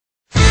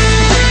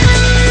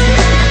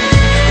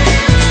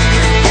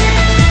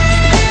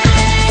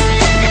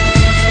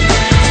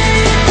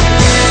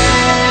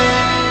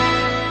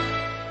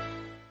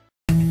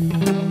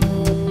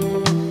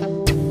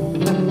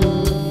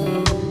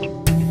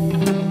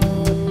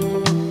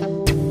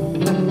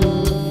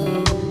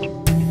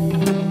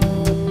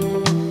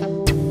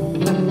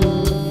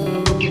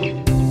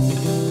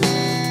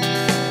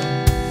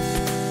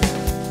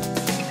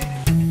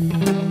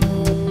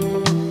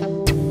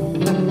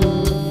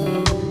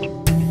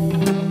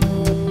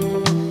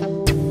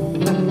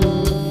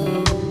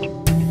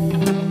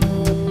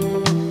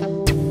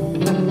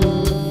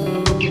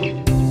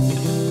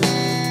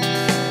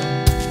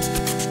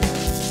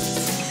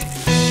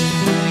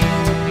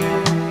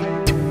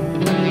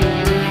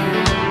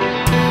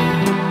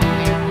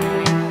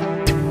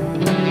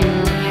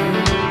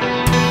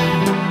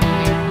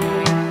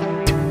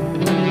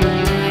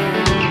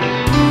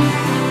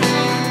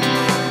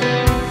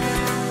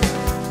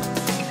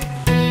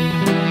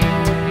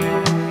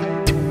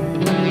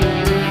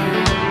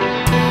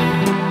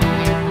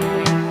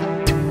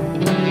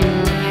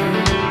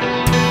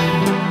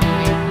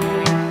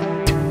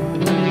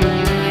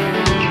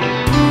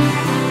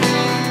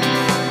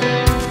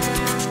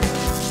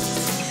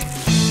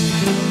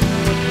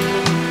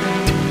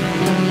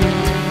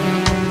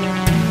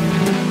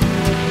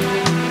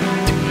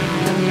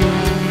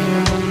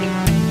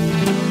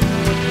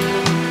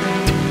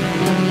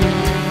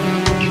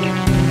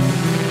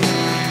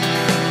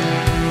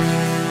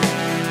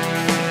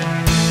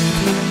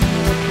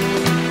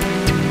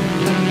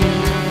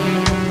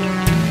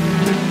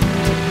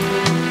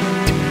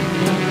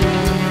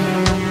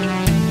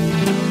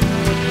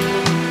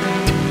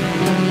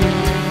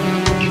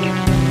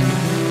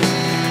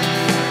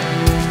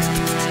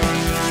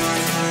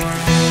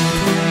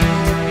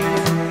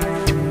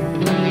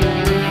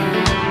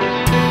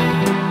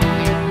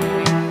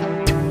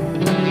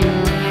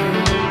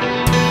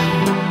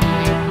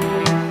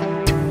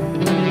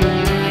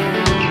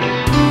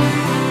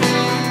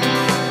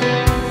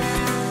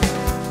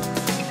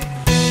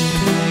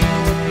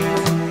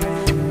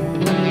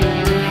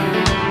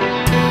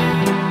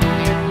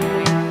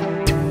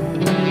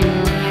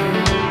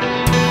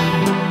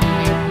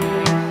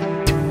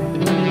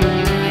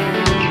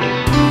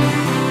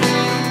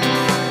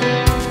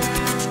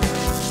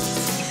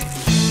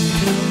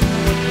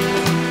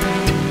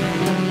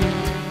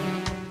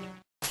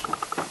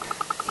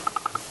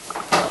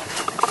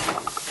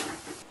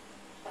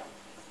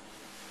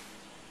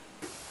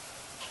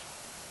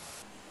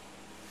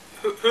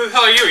Who the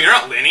hell are you? You're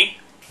not Lenny.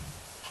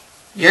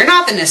 You're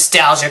not the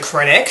Nostalgia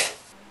Critic.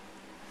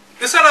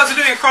 They said I was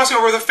doing a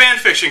crossover with a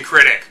Fanfiction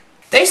Critic.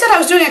 They said I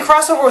was doing a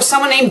crossover with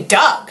someone named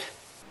Doug.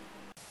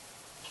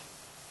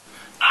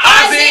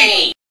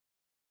 Ozzy!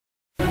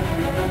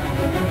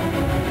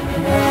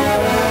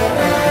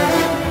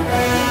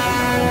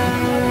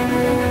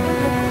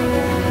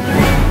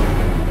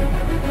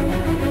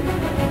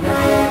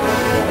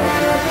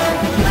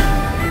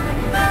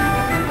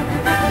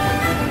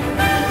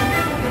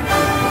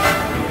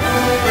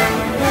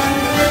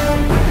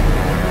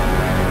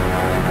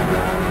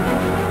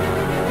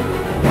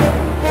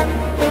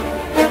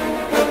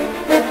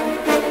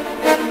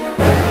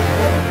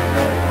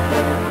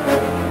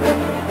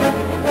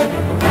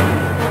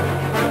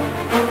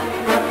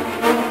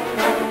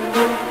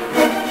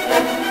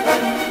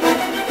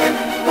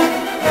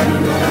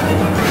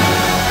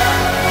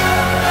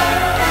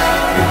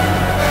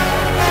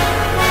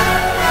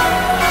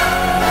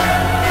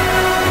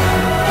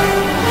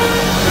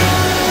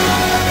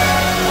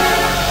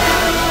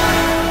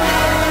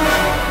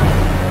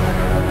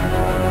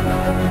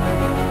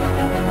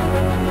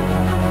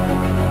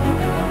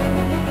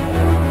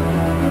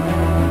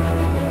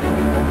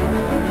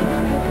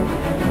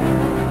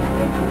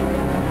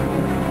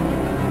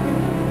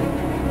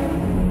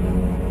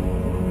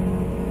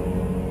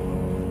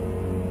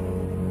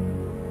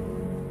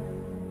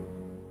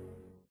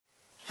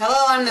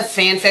 Hello, I'm the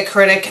Fanfic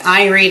Critic.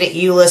 I read it,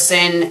 you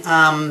listen.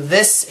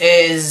 This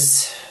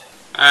is...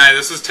 Hi,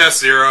 this is Test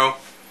Zero.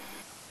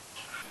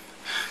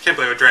 Can't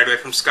believe I dragged away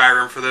from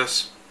Skyrim for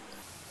this.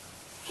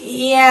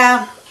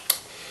 Yeah.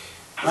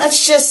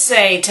 Let's just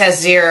say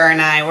Test Zero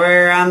and I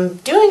were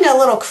doing a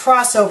little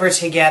crossover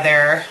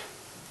together.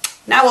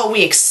 Not what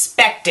we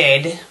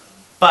expected,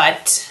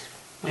 but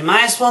we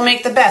might as well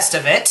make the best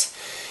of it.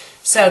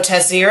 So,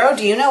 Test Zero,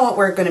 do you know what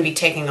we're going to be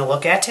taking a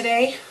look at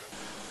today?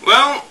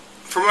 Well,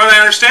 from what I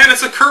understand,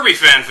 it's a Kirby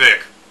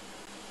fanfic.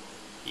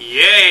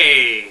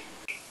 Yay!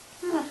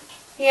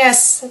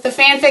 Yes, the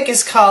fanfic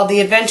is called The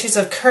Adventures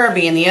of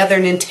Kirby and the Other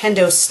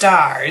Nintendo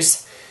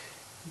Stars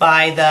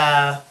by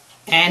the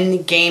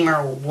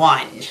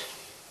NGamer1.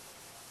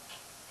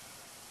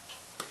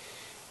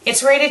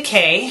 It's rated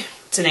K,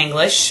 it's in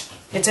English,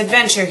 it's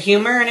adventure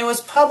humor, and it was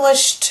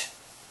published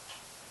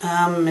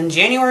in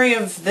January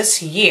of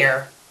this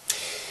year.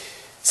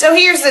 So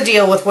here's the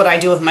deal with what I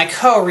do with my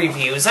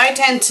co-reviews. I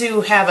tend to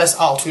have us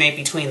alternate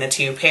between the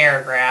two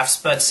paragraphs,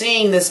 but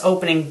seeing this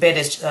opening bit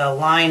as a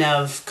line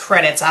of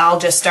credits, I'll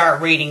just start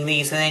reading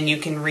these and then you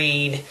can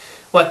read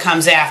what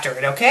comes after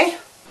it, okay?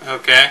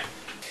 Okay.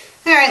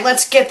 Alright,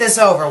 let's get this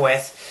over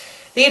with.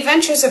 The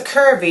Adventures of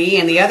Kirby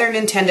and the Other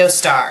Nintendo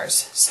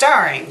Stars.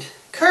 Starring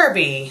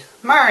Kirby,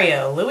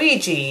 Mario,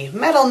 Luigi,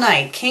 Metal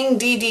Knight, King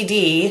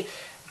DDD,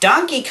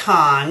 Donkey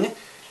Kong,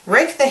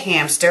 Rick the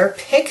Hamster,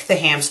 Pick the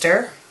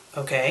Hamster...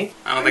 Okay.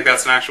 I don't think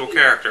that's an actual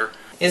character.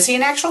 Is he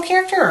an actual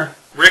character?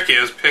 Rick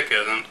is, Pick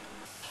isn't.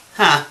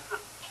 Huh.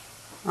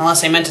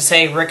 Unless I meant to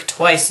say Rick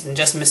twice and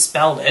just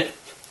misspelled it.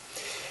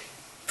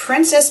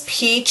 Princess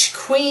Peach,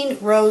 Queen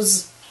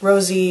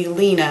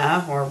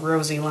Rosalina, or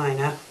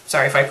Rosalina.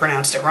 Sorry if I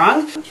pronounced it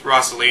wrong. It's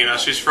Rosalina.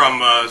 She's from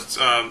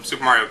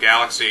Super Mario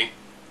Galaxy.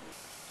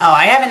 Oh,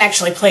 I haven't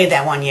actually played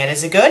that one yet.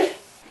 Is it good?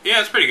 Yeah,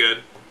 it's pretty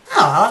good.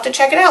 Oh, I'll have to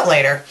check it out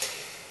later.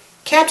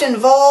 Captain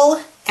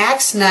Vol,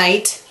 Axe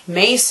Knight,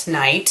 Mace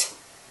Knight.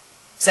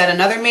 Is that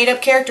another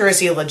made-up character, or is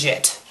he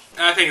legit?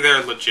 I think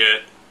they're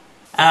legit.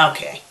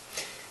 Okay.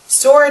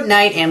 Sword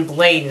Knight and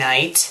Blade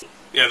Knight.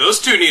 Yeah, those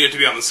two needed to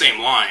be on the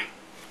same line.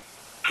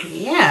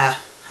 Yeah,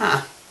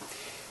 huh.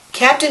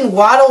 Captain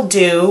Waddle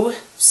Doo,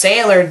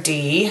 Sailor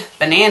D,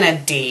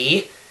 Banana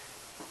D,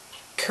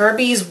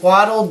 Kirby's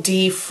Waddle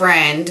Dee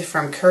friend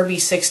from Kirby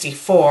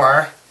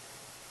 64,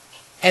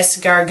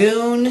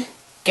 Escargoon,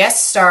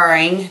 guest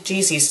starring,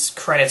 geez, these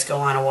credits go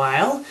on a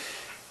while,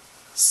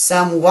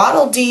 some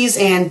Waddle Dees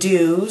and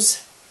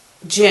Doos,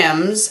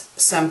 Gems,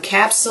 some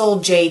Capsule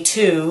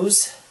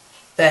J2s,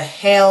 the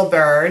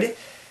Hailbird,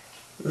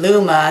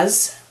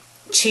 Lumas,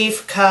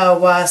 Chief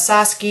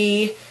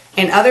Kawasaki,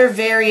 and other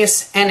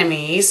various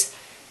enemies,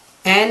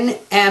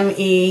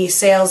 NME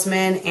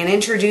salesman, and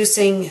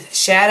introducing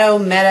Shadow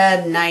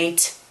Meta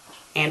Knight,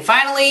 and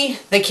finally,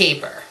 the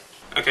Keeper.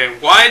 Okay,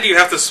 why do you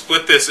have to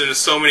split this into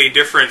so many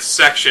different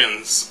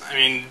sections? I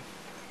mean...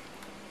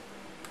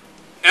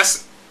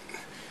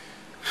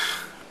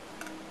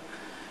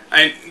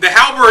 the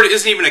Halberd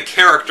isn't even a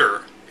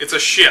character. It's a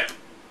ship.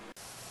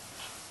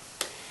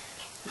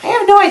 I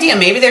have no idea.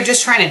 Maybe they're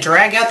just trying to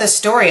drag out the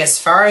story as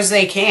far as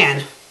they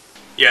can.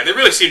 Yeah, they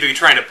really seem to be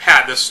trying to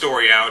pad this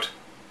story out.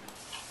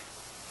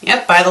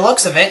 Yep, by the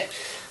looks of it.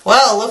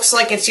 Well, it looks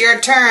like it's your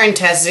turn,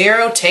 Test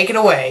Zero. Take it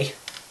away.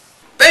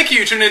 Thank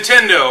you to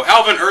Nintendo,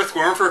 Alvin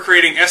Earthworm, for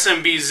creating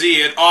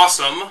SMBZ at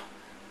Awesome.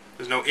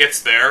 There's no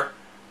it's there.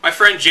 My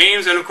friend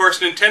James, and of course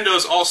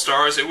Nintendo's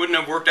All-Stars. It wouldn't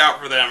have worked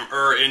out for them.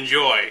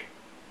 Enjoy.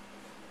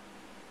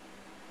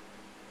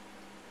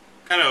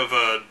 Kind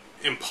of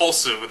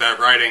impulsive with that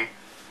writing.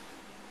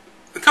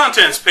 The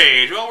contents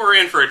page. Well, we're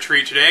in for a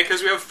treat today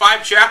because we have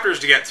 5 chapters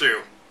to get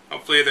through.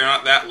 Hopefully they're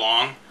not that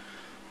long.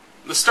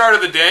 The start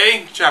of the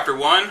day, Chapter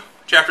 1.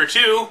 Chapter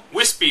 2,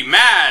 Wispy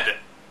Mad.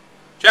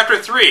 Chapter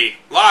 3,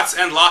 Lots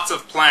and Lots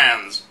of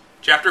Plans.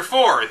 Chapter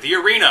 4, The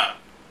Arena.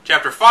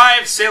 Chapter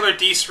 5, Sailor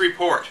Dees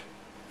Report.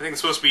 I think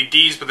it's supposed to be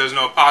Dees, but there's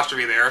no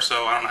apostrophe there,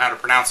 so I don't know how to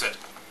pronounce it.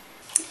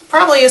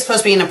 Probably is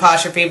supposed to be an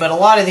apostrophe, but a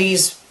lot of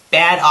these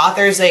bad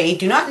authors, they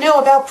do not know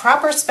about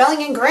proper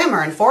spelling and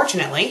grammar,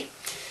 unfortunately.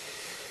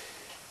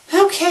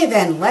 Okay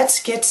then,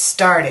 let's get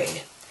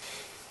started.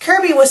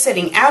 Kirby was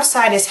sitting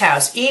outside his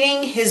house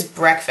eating his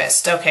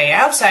breakfast. Okay,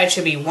 outside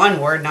should be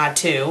one word, not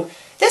two.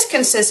 This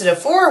consisted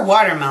of 4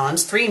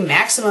 watermelons, 3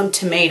 maximum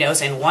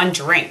tomatoes, and 1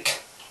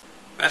 drink.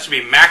 That should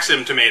be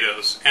maximum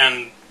tomatoes.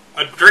 And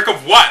a drink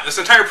of what? This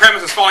entire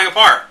premise is falling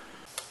apart.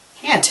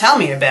 Yeah, tell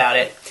me about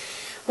it.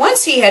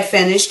 Once he had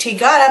finished, he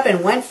got up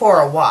and went for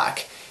a walk.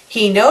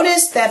 He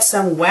noticed that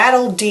some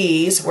Waddle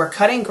Dees were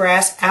cutting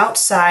grass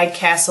outside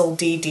Castle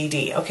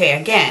DDD. Okay,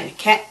 again,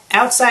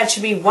 outside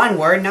should be one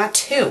word, not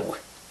two.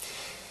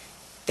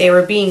 They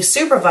were being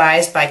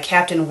supervised by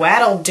Captain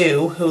Waddle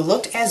Doo, who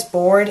looked as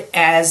bored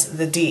as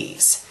the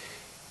Dees.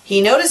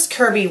 He noticed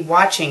Kirby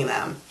watching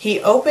them.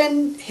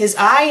 His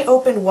eye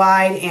opened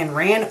wide and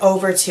ran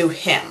over to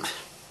him.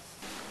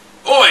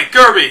 Oi,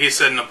 Kirby, he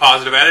said in a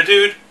positive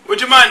attitude.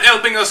 Would you mind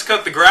helping us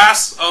cut the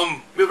grass?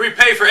 We'll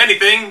repay for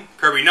anything.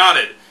 Kirby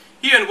nodded.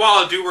 He and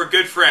Walladew were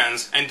good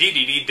friends, and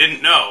DDD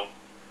didn't know.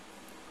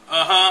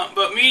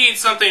 But me need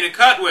something to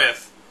cut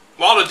with.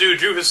 Walladew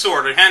drew his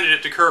sword and handed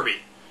it to Kirby.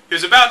 He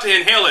was about to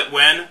inhale it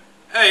when...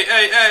 Hey,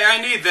 I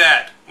need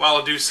that,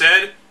 Walladew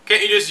said.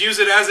 Can't you just use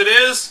it as it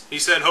is? He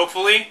said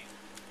hopefully.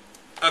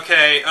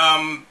 Okay,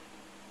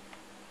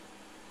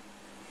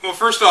 well,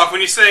 first off,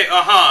 when you say,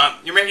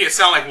 you're making it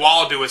sound like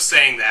Walladew was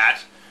saying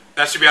that.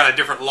 That should be on a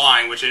different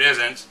line, which it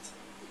isn't.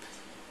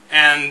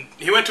 And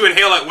he went to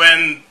inhale it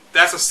when...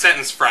 That's a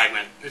sentence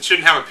fragment. It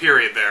shouldn't have a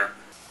period there.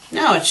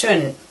 No, it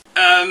shouldn't.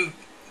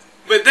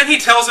 But then he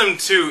tells him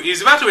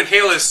he's about to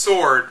inhale his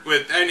sword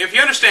and if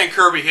you understand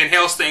Kirby, he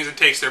inhales things and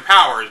takes their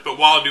powers, but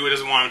Walladew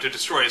doesn't want him to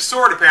destroy his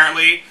sword,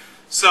 apparently,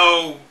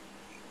 so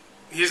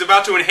he's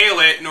about to inhale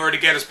it in order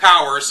to get his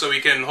powers so he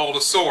can hold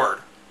a sword.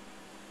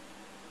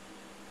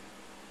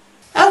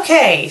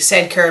 Okay,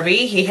 said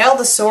Kirby. He held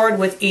the sword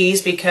with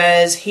ease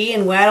because he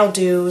and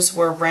Waddle-Dews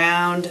were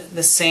round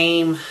the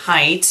same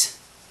height.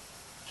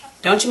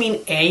 Don't you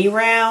mean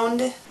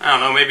around? I don't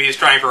know, maybe he's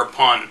trying for a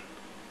pun.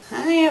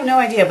 I have no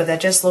idea, but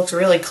that just looks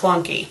really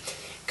clunky.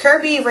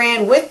 Kirby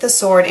ran with the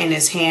sword in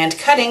his hand,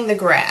 cutting the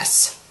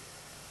grass.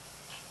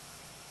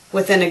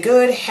 Within a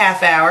good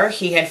half hour,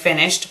 he had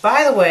finished.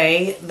 By the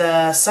way,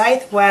 the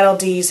scythe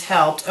Waddle-Dees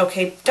helped.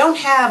 Okay, don't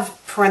have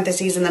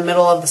parentheses in the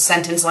middle of the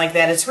sentence like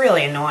that. It's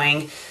really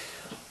annoying.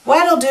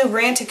 Waddle-Dew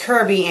ran to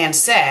Kirby and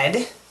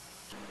said...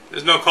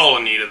 There's no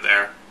colon needed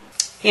there.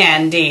 Yeah,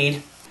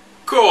 indeed.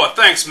 Cool,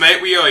 thanks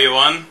mate, we owe you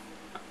one.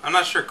 I'm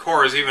not sure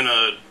core is even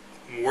a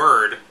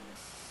word.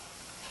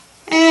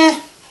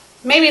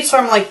 Maybe it's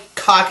from like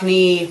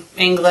Cockney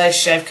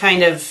English. I've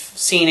kind of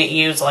seen it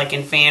used like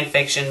in fan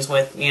fictions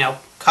with,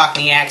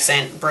 Cockney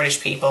accent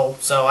British people,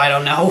 so I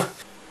don't know.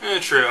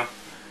 True.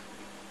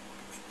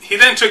 He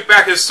then took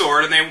back his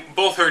sword and they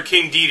both heard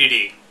King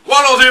Dedede.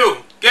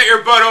 Waddle-Dew, get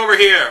your butt over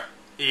here,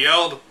 he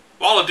yelled.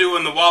 Waddle-Dew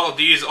and the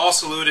Waddle-Dees all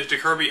saluted to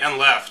Kirby and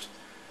left.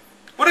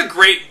 What a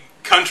great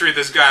country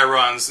this guy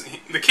runs.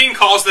 The king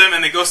calls them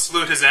and they go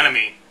salute his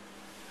enemy.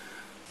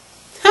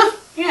 Huh,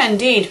 yeah,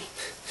 indeed.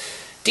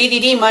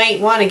 DDD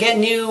might want to get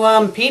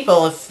new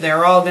people if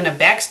they're all going to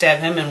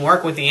backstab him and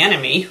work with the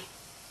enemy.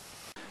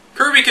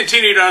 Kirby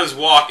continued on his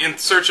walk in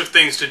search of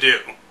things to do.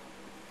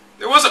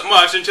 There wasn't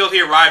much until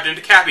he arrived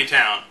into Cappy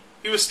Town.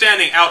 He was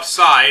standing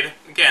outside,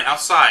 again,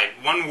 outside,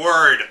 one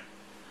word.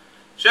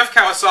 Chef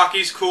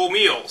Kawasaki's Cool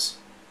Meals.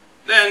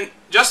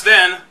 Just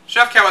then,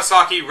 Chef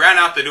Kawasaki ran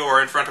out the door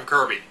in front of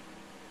Kirby.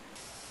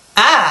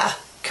 Ah,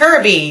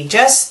 Kirby,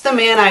 just the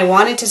man I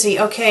wanted to see.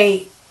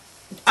 Okay,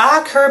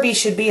 Kirby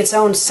should be its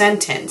own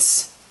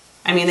sentence.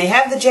 I mean, they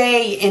have the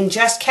J in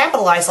just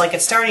capitalized like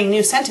it's starting a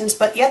new sentence,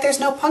 but yet there's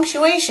no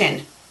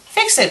punctuation.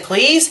 Fix it,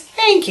 please.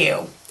 Thank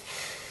you.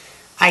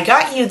 I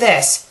got you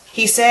this.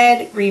 He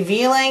said,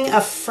 revealing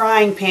a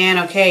frying pan.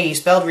 Okay, you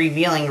spelled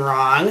revealing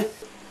wrong.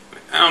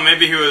 Oh,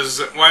 maybe he was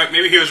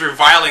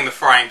reviling the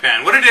frying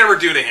pan. What did it ever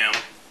do to him?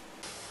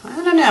 I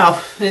don't know.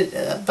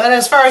 But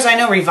as far as I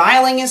know,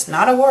 reviling is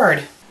not a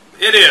word.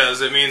 It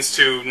is. It means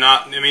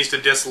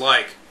to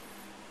dislike.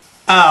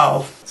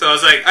 Oh. So I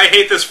was like, I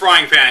hate this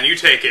frying pan, you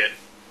take it.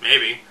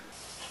 Maybe.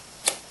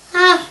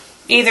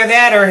 Either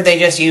that or they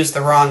just used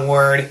the wrong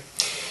word.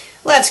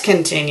 Let's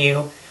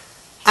continue.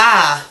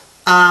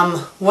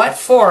 What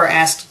for?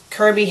 Asked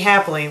Kirby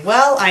happily.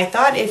 Well, I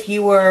thought if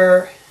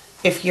you're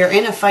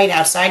in a fight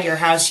outside your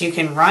house, you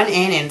can run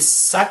in and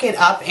suck it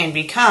up and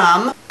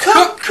become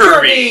Cook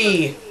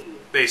Kirby!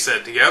 They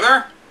said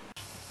together.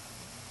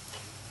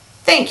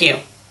 Thank you,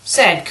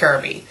 said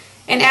Kirby.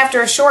 And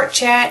after a short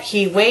chat,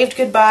 he waved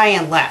goodbye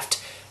and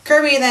left.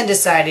 Kirby then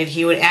decided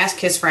he would ask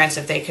his friends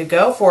if they could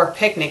go for a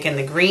picnic in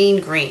the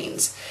Green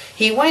Greens.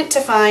 He went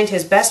to find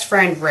his best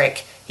friend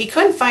Rick. He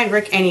couldn't find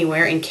Rick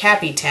anywhere in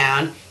Cappy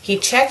Town. He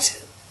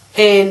checked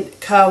in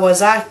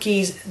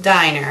Kawasaki's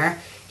diner.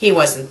 He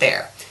wasn't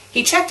there.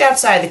 He checked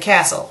outside the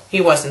castle.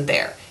 He wasn't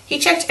there. He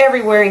checked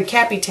everywhere in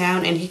Cappy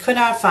Town and he could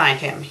not find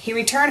him. He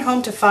returned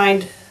home to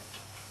find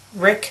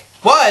Rick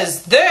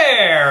was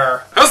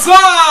there.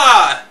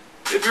 Huzzah!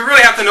 If you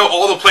really have to know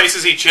all the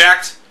places he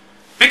checked,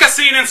 pick a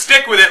scene and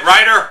stick with it,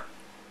 writer.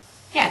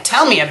 Yeah,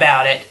 tell me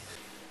about it.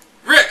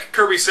 Rick,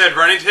 Kirby said,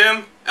 running to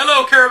him.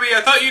 Hello, Kirby,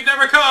 I thought you'd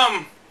never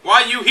come.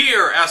 Why you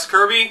here? Asked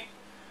Kirby.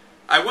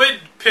 I would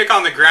pick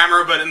on the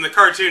grammar, but in the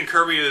cartoon,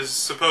 Kirby is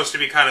supposed to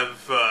be kind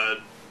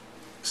of,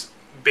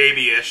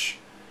 babyish.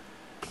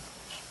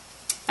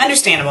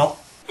 Understandable.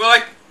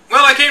 Well,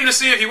 I came to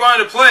see if you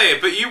wanted to play,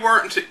 but you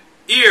weren't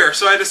here,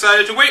 so I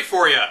decided to wait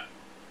for you.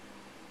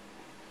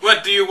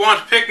 What do you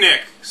want,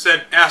 picnic?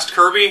 Asked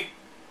Kirby.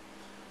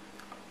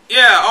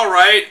 Yeah,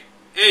 alright.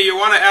 Hey, you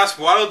want to ask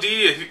Waddle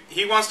Dee if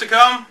he wants to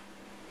come?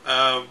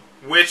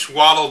 Which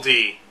Waddle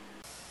Dee?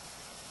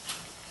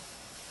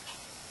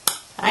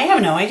 I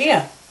have no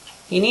idea.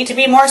 You need to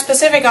be more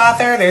specific,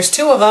 author. There's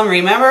 2 of them,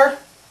 remember?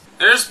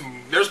 There's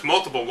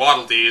multiple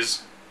Waddle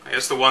Dees. I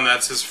guess the one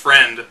that's his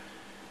friend.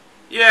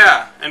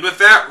 Yeah, and with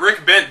that,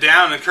 Rick bent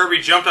down and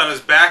Kirby jumped on his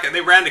back and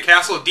they ran to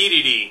Castle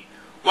Dee.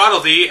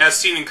 Waddle Dee, as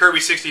seen in Kirby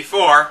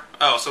 64,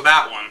 oh, so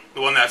that one,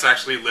 the one that's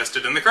actually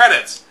listed in the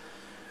credits,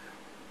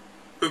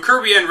 who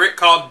Kirby and Rick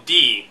called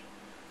Dee.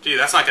 Gee,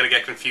 that's not going to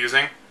get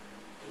confusing.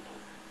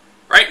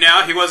 Right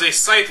now, he was a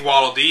scythe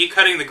Waddle Dee,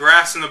 cutting the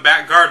grass in the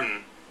back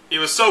garden. He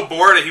was so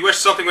bored that he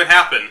wished something would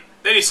happen.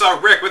 Then he saw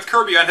Rick with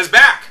Kirby on his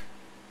back.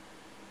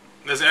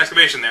 There's an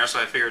exclamation there, so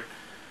I figured.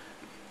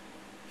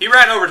 He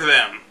ran over to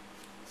them.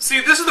 See,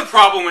 this is the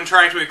problem when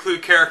trying to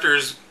include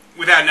characters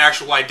without an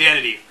actual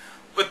identity.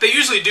 What they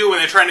usually do when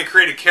they're trying to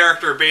create a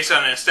character based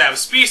on an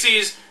established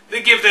species,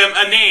 they give them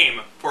a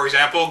name. For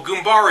example,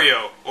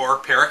 Goombario, or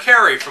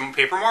Paracari from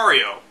Paper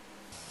Mario.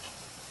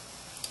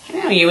 I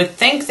know, you would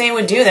think they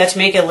would do that to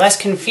make it less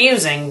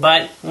confusing,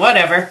 but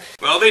whatever.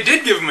 Well, they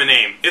did give him a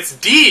name. It's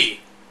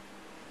Dee.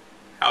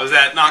 How is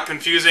that not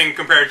confusing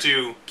compared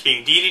to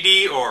King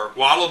Dedede or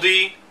Waddle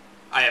Dee?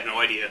 I have no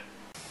idea.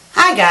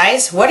 Hi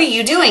guys, what are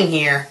you doing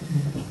here?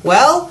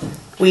 Well,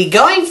 we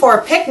going for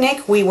a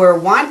picnic. We were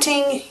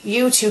wanting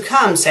you to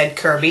come, said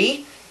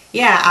Kirby.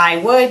 Yeah, I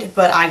would,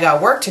 but I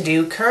got work to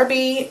do.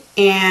 Kirby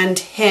and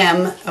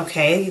him,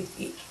 okay,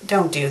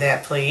 don't do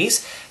that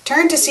please,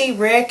 turned to see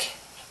Rick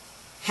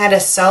had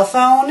a cell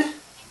phone.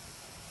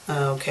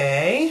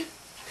 Okay.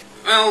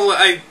 Well,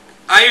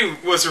 I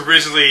was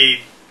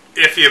originally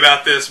iffy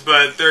about this,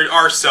 but there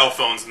are cell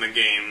phones in the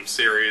game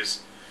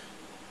series.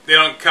 They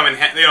don't come in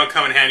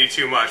handy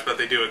too much, but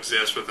they do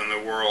exist within the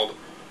world.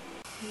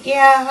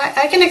 Yeah,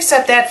 I can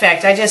accept that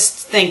fact. I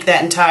just think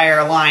that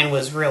entire line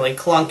was really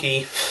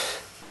clunky.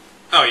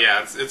 Oh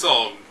yeah,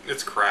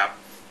 it's crap.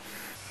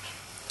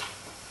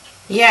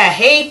 Yeah,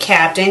 hey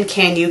Captain,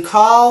 can you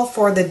call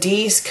for the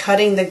D's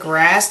cutting the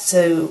grass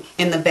in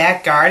the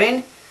back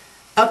garden?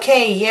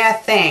 Okay, yeah,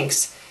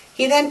 thanks.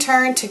 He then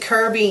turned to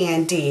Kirby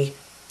and Dee.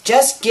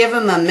 Just give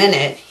him a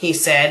minute, he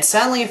said.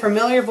 Suddenly a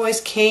familiar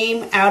voice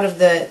came out of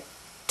the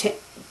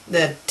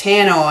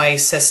tannoy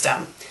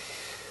system.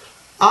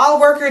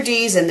 All worker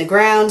D's in the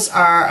grounds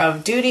are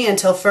of duty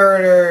until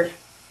further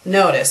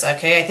notice.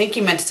 Okay, I think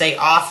you meant to say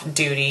off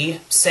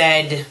duty,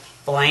 said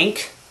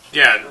blank.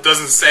 Yeah, it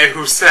doesn't say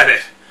who said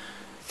it.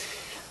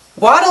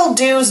 Waddle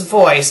Doo's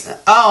voice.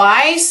 Oh,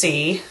 I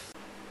see.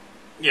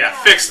 Yeah,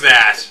 fix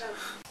that.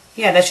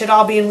 Yeah, that should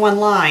all be in one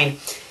line.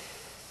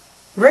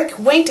 Rick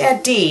winked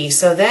at Dee,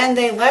 so then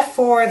they left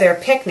for their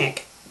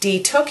picnic.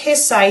 Dee took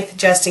his scythe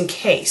just in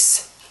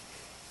case.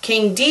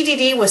 King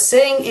Dedede was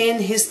sitting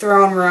in his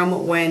throne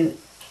room when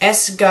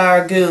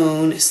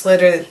Escargoon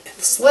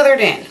slithered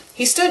in.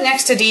 He stood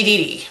next to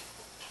Dedede.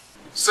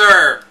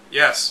 Sir,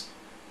 yes.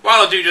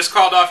 Waddle-Doo just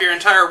called off your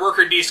entire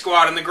worker D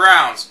squad in the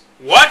grounds.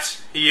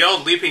 What? He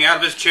yelled, leaping out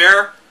of his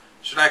chair.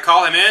 Should I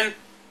call him in?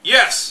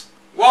 Yes.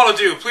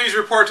 Waddle-Doo, please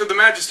report to the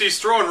Majesty's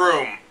throne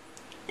room.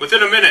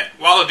 Within a minute,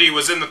 Waddle-Dee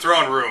was in the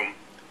throne room.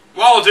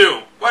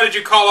 Waddle-Doo, why did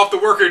you call off the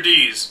worker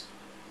Ds?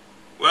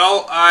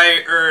 Well,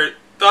 I,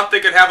 thought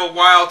they could have a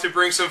while to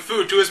bring some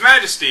food to His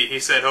Majesty, he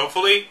said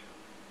hopefully.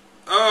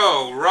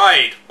 Oh,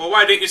 right. Well,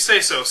 why didn't you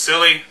say so,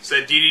 silly?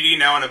 Said Dedede,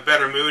 now in a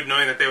better mood,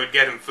 knowing that they would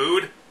get him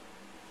food.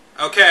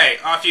 Okay,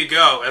 off you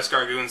go,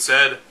 Escargoon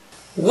said.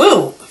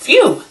 Woo!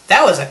 Phew!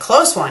 That was a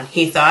close one,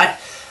 he thought.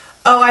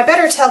 Oh, I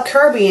better tell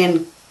Kirby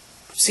and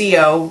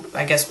CO,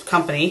 I guess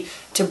company,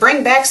 to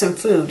bring back some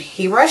food.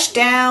 He rushed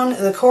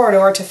down the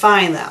corridor to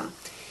find them.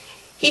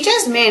 He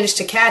just managed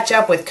to catch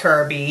up with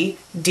Kirby,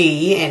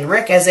 Dee, and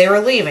Rick as they were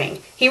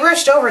leaving. He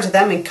rushed over to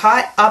them and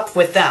caught up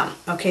with them.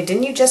 Okay,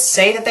 didn't you just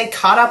say that they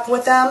caught up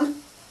with them?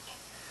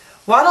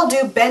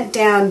 Waddle-Doo bent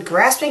down,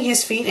 grasping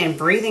his feet and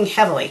breathing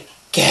heavily.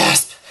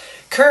 Gasp!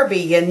 Kirby,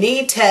 you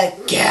need to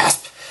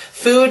gasp.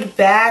 Food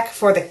back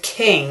for the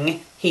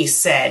king, he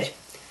said.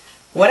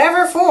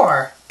 Whatever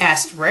for?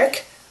 Asked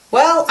Rick.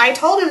 Well, I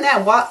told him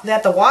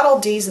that the Waddle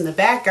Dees in the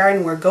back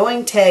garden were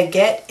going to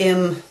get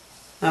him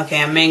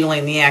Okay, I'm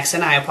mangling the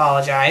accent, I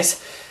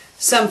apologize.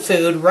 Some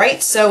food,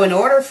 right? So in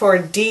order for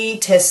D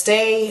to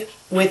stay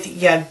with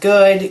ya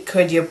good,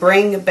 could you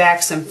bring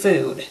back some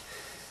food?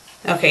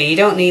 Okay, you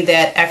don't need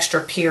that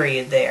extra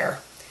period there.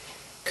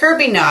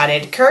 Kirby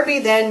nodded. Kirby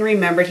then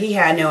remembered he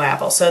had no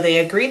apple, so they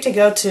agreed to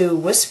go to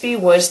Wispy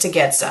Woods to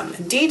get some.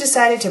 Dee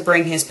decided to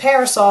bring his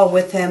parasol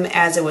with him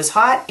as it was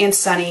hot and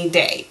sunny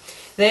day.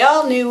 They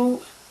all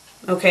knew,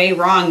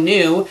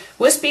 knew,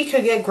 Wispy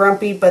could get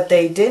grumpy, but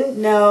they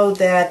didn't know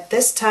that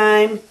this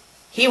time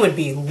he would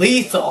be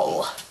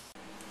lethal.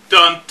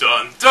 Dun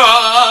dun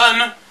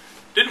dun!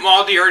 Didn't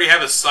Waldy already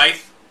have his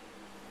scythe?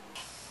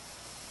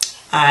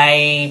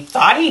 I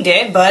thought he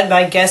did, but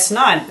I guess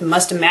not. It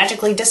must have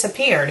magically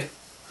disappeared.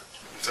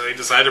 So he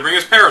decided to bring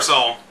his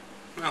parasol.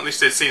 Well, at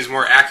least it seems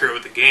more accurate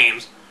with the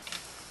games.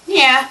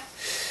 Yeah.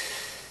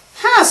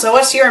 So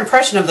what's your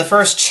impression of the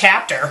first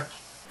chapter?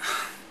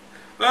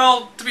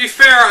 Well, to be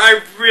fair,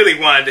 I really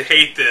wanted to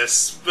hate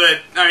this, but,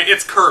 I mean,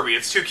 it's Kirby.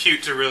 It's too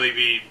cute to really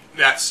be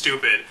that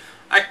stupid.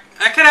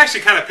 I could actually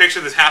kind of picture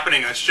this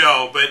happening in a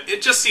show, but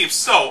it just seems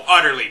so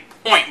utterly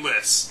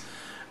pointless.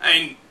 I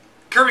mean,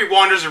 Kirby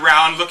wanders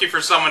around looking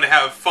for someone to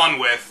have fun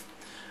with.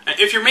 And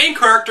if your main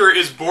character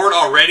is bored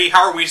already,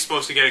 how are we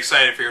supposed to get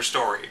excited for your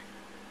story?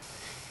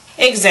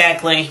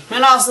 Exactly.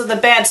 And also the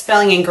bad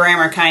spelling and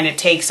grammar kind of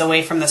takes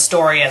away from the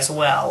story as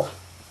well.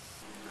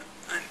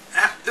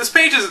 This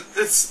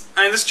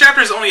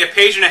chapter is only a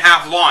page and a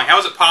half long. How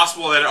is it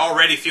possible that it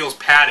already feels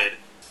padded?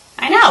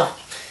 I know.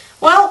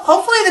 Well,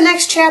 hopefully the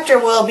next chapter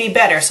will be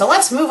better, so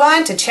let's move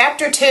on to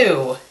chapter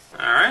 2.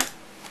 Alright.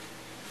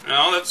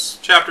 Well, that's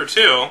chapter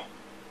 2.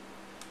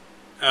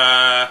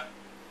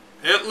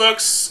 It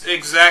looks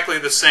exactly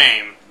the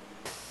same.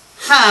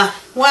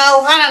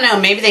 Well, I don't know,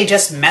 maybe they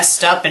just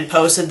messed up and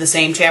posted the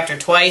same chapter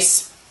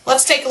twice.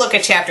 Let's take a look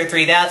at chapter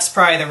 3, that's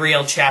probably the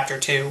real chapter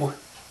 2.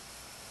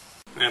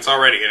 And it's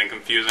already getting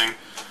confusing.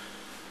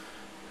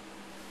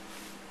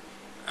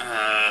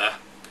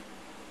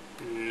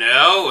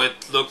 No,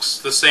 it looks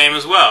the same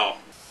as well.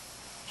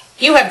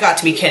 You have got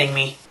to be kidding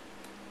me.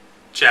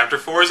 Chapter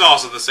 4 is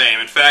also the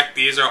same. In fact,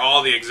 these are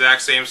all the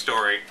exact same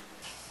story.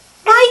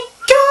 My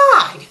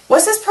God!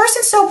 Was this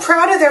person so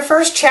proud of their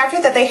first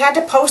chapter that they had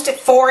to post it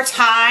 4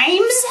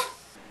 times?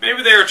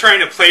 Maybe they were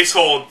trying to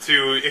placehold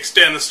to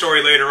extend the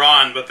story later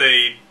on, but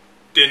they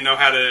didn't know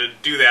how to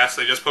do that,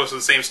 so they just posted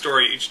the same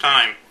story each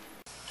time.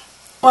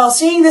 Well,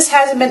 seeing this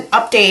hasn't been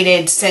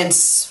updated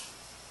since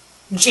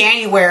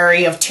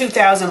January of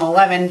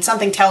 2011,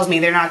 something tells me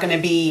they're not going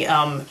to be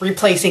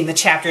replacing the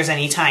chapters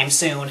anytime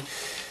soon.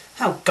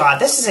 Oh God,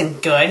 this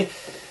isn't good.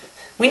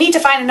 We need to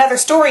find another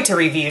story to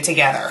review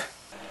together.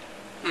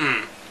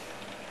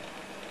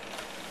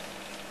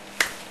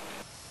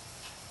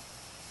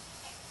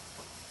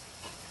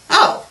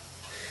 Oh.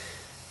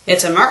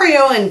 It's a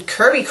Mario and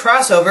Kirby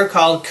crossover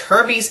called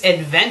Kirby's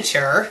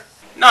Adventure.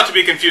 Not to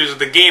be confused with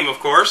the game, of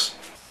course.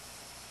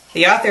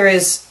 The author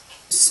is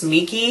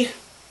Smeeky.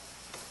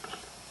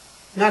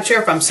 Not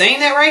sure if I'm saying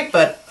that right,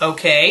 but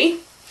okay.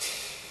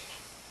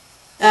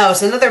 Oh,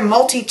 it's another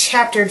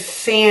multi-chaptered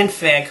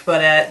fanfic,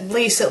 but at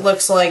least it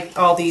looks like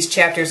all these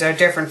chapters are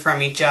different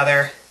from each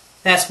other.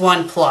 That's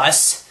one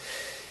plus.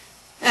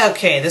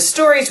 Okay, the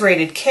story's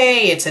rated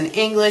K, it's in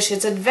English,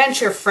 it's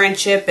adventure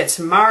friendship, it's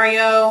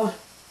Mario.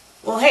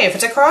 Well, hey, if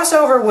it's a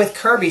crossover with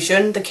Kirby,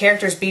 shouldn't the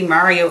characters be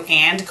Mario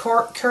and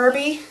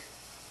Kirby?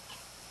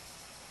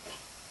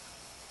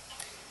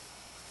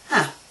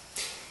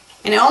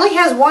 And it only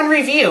has 1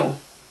 review.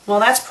 Well,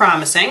 that's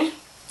promising.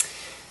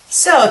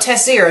 So,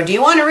 Test Zero, do you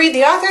want to read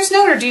the author's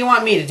note or do you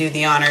want me to do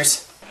the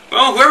honors?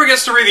 Well, whoever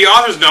gets to read the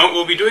author's note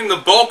will be doing the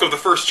bulk of the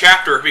first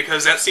chapter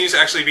because that seems to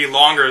actually be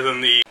longer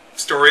than the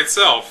story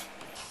itself.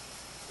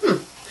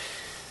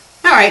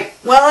 Alright,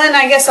 well then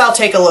I guess I'll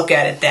take a look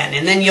at it then,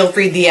 and then you'll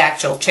read the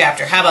actual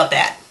chapter. How about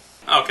that?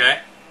 Okay.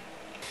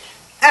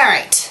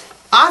 Alright,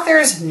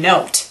 author's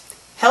note.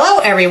 Hello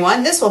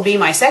everyone, this will be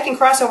my second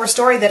crossover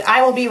story that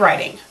I will be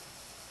writing.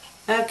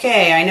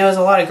 Okay, I know there's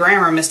a lot of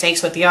grammar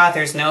mistakes with the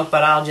author's note,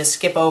 but I'll just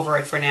skip over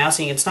it for now,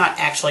 seeing it's not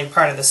actually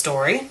part of the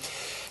story.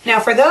 Now,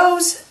 for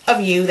those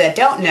of you that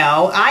don't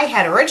know, I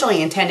had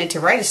originally intended to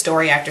write a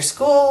story after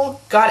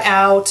school got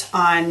out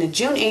on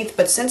June 8th,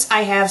 but since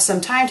I have some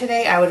time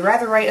today, I would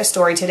rather write a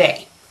story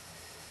today.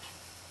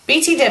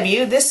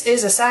 BTW, this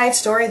is a side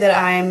story that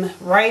I'm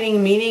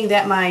writing, meaning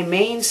that my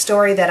main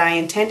story that I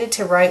intended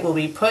to write will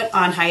be put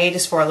on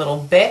hiatus for a little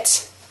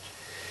bit.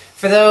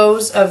 For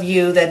those of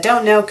you that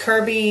don't know,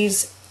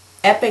 Kirby's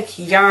Epic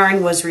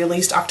Yarn was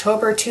released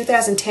October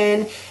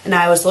 2010, and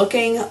I was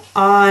looking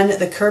on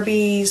the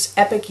Kirby's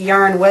Epic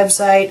Yarn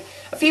website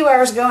a few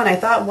hours ago, and I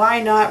thought,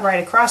 why not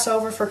write a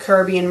crossover for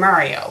Kirby and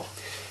Mario?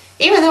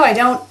 Even though I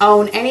don't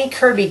own any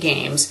Kirby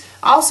games,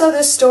 also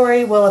this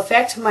story will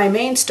affect my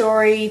main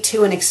story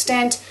to an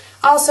extent.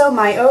 Also,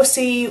 my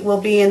OC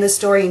will be in this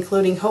story,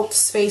 including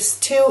Hope's Face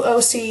 2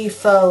 OC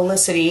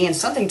Felicity, and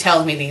something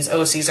tells me these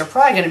OCs are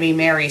probably going to be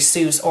Mary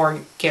Sue's or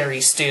Gary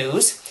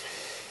Stu's.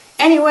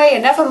 Anyway,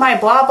 enough of my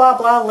blah blah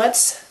blah,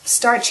 let's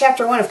start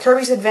Chapter 1 of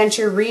Kirby's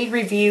Adventure, read,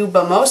 review,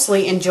 but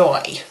mostly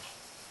enjoy.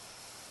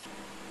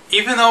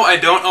 Even though I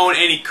don't own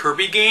any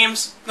Kirby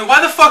games, then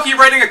why the fuck are you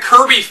writing a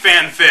Kirby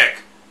fanfic?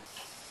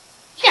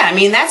 Yeah, I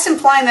mean, that's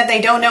implying that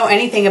they don't know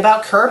anything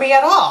about Kirby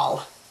at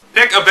all.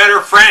 Pick a better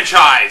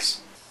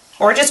franchise.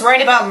 Or just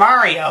write about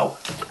Mario.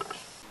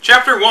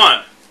 Chapter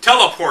 1,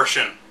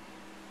 Teleportation.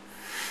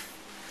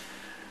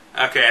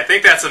 Okay, I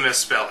think that's a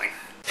misspelling.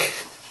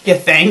 You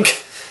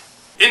think?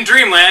 In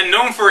Dreamland,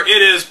 known for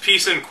it is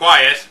peace and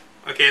quiet.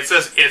 Okay, it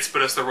says it's,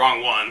 but it's the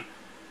wrong one.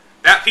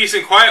 That peace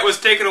and quiet was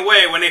taken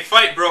away when a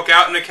fight broke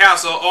out in a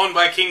castle owned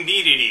by King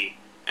Dedede,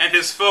 and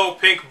his foe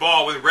Pink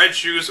Ball with red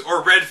shoes,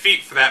 or red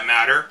feet for that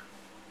matter.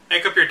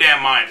 Make up your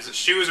damn mind, is it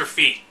shoes or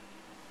feet?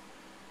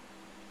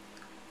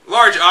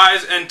 Large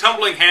eyes and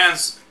tumbling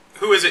hands,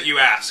 who is it you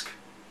ask?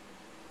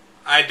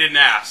 I didn't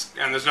ask,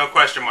 and there's no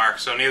question mark,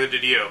 so neither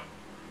did you.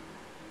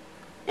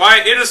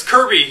 Why, it is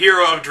Kirby,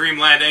 hero of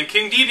Dreamland, and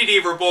King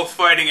Dedede were both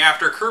fighting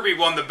after Kirby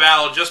won the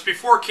battle just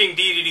before King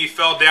Dedede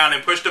fell down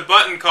and pushed a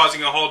button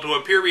causing a hole to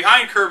appear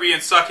behind Kirby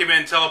and suck him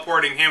in,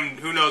 teleporting him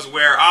who knows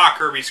where. Ah,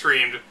 Kirby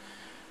screamed.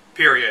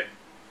 Period.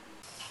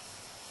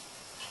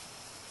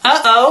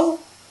 Uh-oh.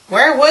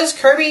 Where was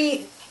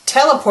Kirby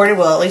teleported?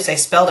 Well, at least I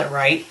spelled it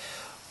right.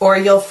 Or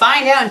you'll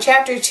find out in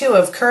Chapter 2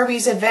 of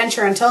Kirby's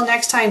Adventure. Until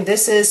next time,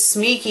 this is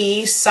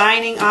Smeeky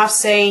signing off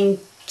saying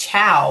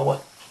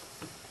ciao.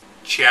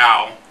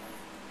 Ciao.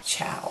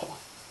 Ciao.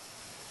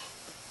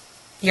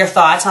 Your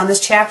thoughts on this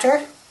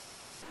chapter?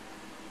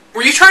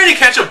 Were you trying to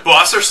catch a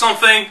bus or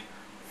something?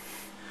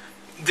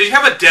 Did you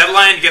have a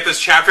deadline to get this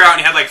chapter out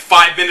and you had like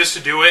 5 minutes to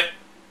do it?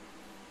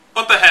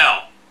 What the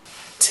hell?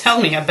 Tell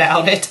me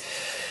about it.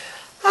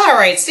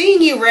 Alright,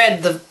 seeing you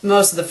read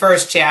most of the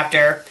first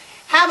chapter,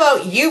 how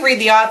about you read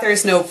the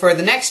author's note for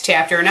the next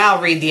chapter and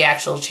I'll read the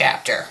actual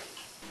chapter.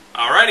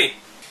 Alrighty.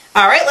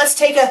 Alright, let's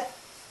take a...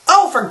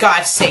 Oh, for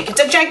God's sake,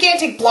 it's a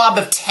gigantic blob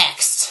of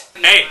text.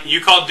 Hey,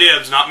 you called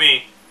dibs, not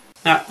me.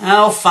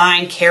 Oh,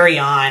 fine, carry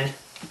on.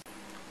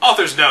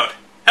 Author's note.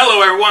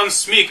 Hello everyone,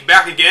 Smeek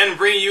back again,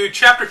 bringing you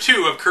Chapter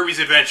 2 of Kirby's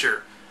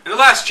Adventure. In the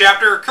last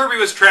chapter, Kirby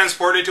was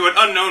transported to an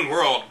unknown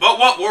world. But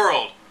what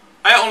world?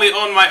 I only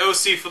own my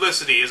OC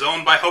Felicity, is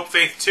owned by Hope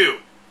Faith 2.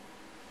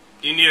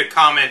 You need a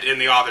comment in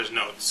the author's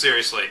note,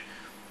 seriously.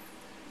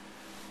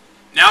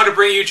 Now to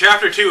bring you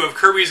Chapter 2 of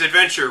Kirby's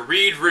Adventure,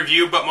 read,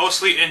 review, but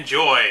mostly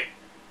enjoy.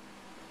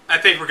 I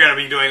think we're going to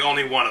be doing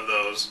only one of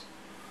those.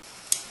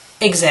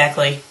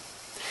 Exactly.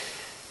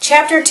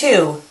 Chapter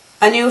 2,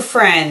 A New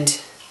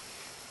Friend.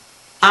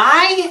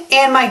 I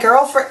and my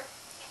girlfriend...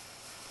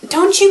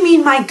 Don't you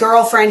mean my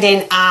girlfriend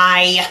and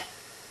I?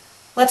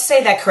 Let's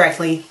say that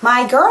correctly.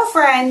 My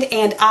girlfriend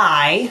and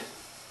I...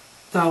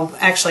 Oh,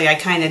 actually, I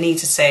kind of need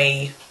to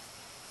say...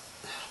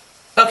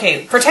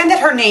 Okay, pretend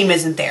that her name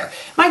isn't there.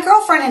 My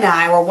girlfriend and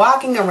I were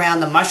walking around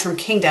the Mushroom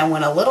Kingdom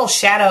when a little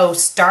shadow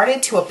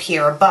started to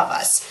appear above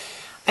us.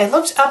 I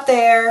looked up,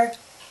 there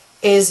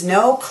is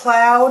no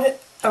cloud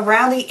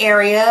around the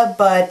area,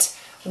 but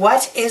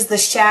what is the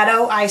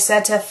shadow? I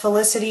said to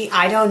Felicity.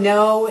 I don't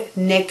know,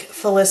 Nick.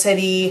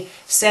 Felicity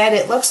said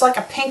it looks like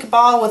a pink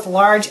ball with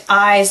large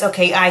eyes.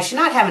 Okay, I should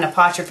not have an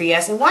apostrophe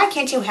S, and why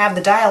can't you have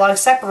the dialogue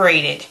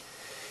separated?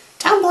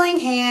 Tumbling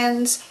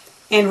hands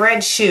and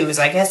red shoes.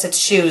 I guess it's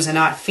shoes and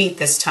not feet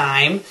this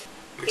time.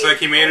 Looks like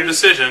he made a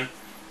decision.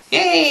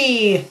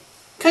 Yay!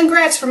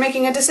 Congrats for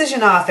making a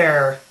decision,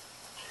 author.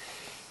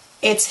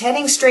 It's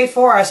heading straight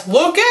for us.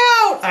 Look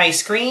out! I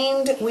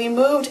screamed. We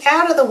moved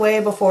out of the way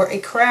before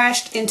it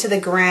crashed into the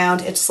ground.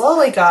 It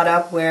slowly got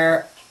up.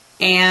 Where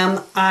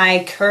am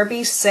I?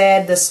 Kirby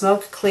said. The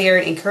smoke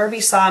cleared and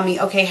Kirby saw me.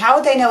 Okay, how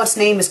would they know its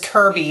name is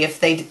Kirby if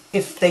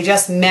they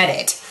just met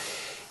it?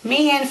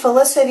 Me and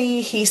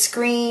Felicity, he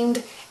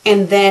screamed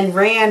and then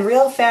ran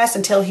real fast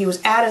until he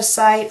was out of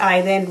sight.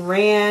 I then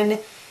ran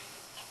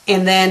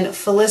and then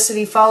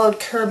Felicity followed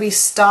Kirby.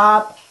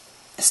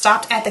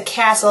 Stopped at the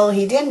castle.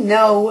 He didn't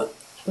know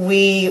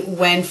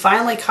when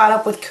finally caught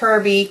up with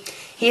Kirby.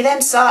 He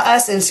then saw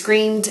us and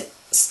screamed,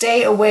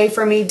 "Stay away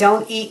from me,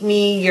 don't eat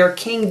me, you're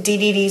King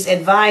Dedede's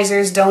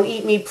advisors, don't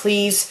eat me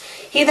please."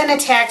 He then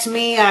attacked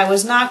me. I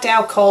was knocked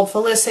out cold.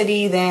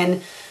 Felicity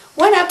then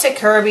went up to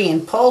Kirby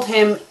and pulled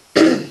him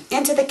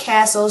into the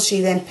castle.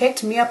 She then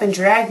picked me up and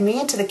dragged me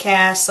into the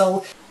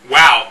castle.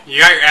 Wow,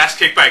 you got your ass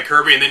kicked by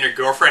Kirby and then your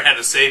girlfriend had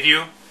to save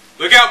you?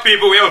 Look out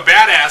people, we have a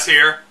badass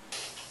here.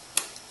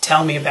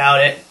 Tell me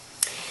about it.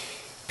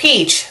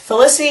 Peach.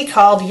 Felicity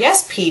called.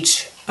 Yes,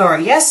 Peach. Or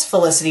yes,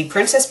 Felicity.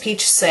 Princess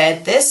Peach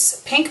said,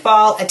 this pink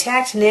ball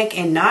attacked Nick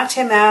and knocked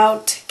him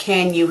out.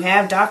 Can you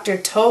have Dr.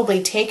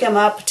 Toadley take him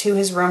up to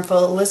his room?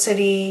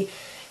 Felicity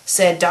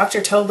said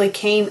Dr. Toadley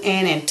came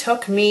in and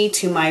took me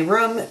to my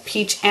room.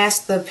 Peach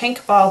asked the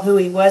pink ball who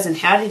he was and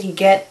how did he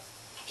get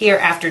here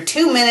after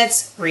 2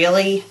 minutes.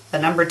 Really? The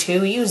number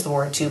 2? Use the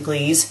word 2,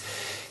 please.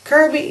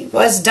 Kirby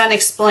was done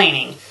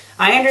explaining.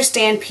 I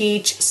understand,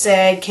 Peach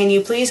said. Can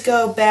you please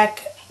go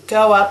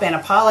up and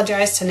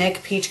apologize to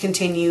Nick? Peach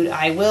continued.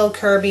 I will,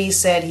 Kirby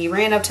said. He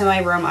ran up to my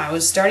room. I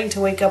was starting to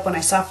wake up when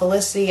I saw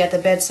Felicity at the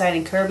bedside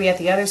and Kirby at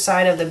the other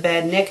side of the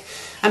bed. Nick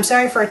I'm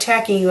sorry for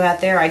attacking you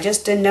out there. I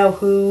just didn't know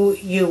who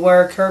you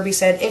were. Kirby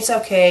said, it's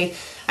okay.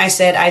 I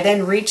said, I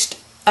then reached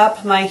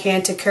up my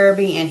hand to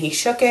Kirby and he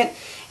shook it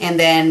and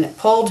then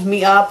pulled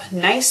me up.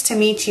 Nice to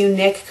meet you,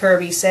 Nick.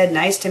 Kirby said,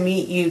 nice to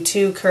meet you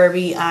too,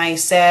 Kirby. I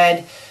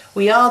said,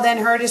 we all then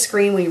heard a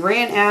scream. We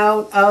ran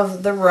out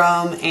of the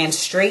room and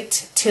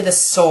straight to the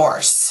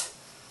source.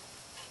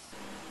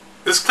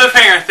 This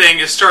cliffhanger thing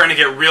is starting to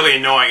get really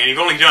annoying, and you've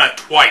only done it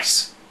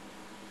twice.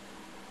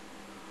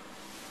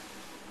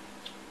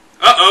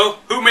 Uh-oh,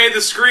 who made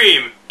the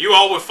scream? You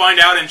all will find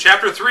out in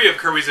Chapter 3 of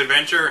Kirby's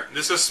Adventure.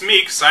 This is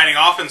Smeek signing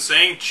off and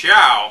saying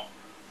ciao.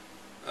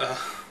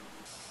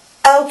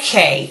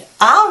 Okay,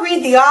 I'll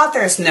read the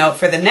author's note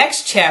for the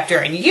next chapter,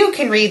 and you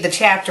can read the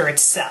chapter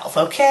itself,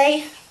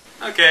 okay?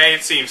 Okay,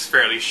 it seems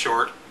fairly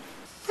short.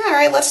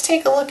 Alright, let's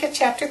take a look at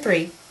Chapter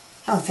 3.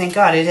 Oh, thank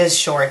God, it is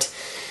short.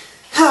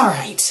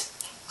 Alright,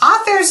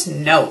 author's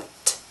note.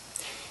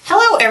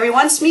 Hello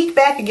everyone, Smeek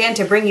back again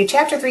to bring you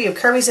Chapter 3 of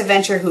Kirby's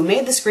Adventure. Who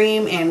made the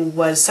scream and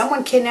was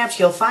someone kidnapped?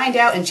 You'll find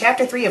out in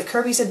Chapter 3 of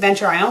Kirby's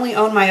Adventure. I only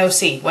own my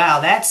OC.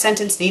 Wow, that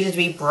sentence needed to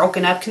be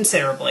broken up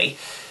considerably.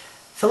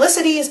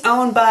 Felicity is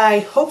owned by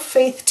Hope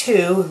Faith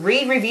 2.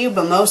 Read, review,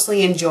 but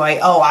mostly enjoy.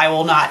 Oh, I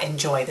will not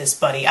enjoy this,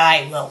 buddy.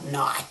 I will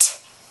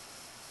not.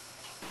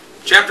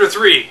 Chapter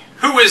 3.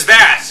 Who is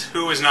that?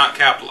 Who is not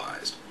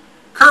capitalized?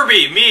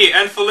 Kirby, me,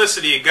 and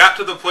Felicity got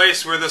to the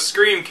place where the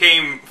scream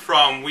came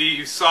from.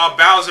 We saw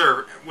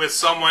Bowser with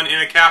someone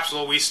in a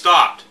capsule. We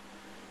stopped.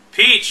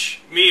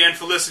 Peach, me, and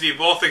Felicity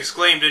both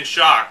exclaimed in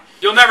shock.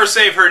 You'll never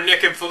save her,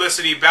 Nick and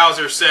Felicity,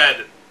 Bowser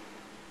said.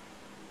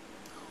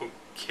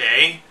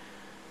 Okay.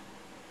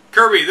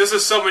 Kirby, this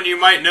is someone you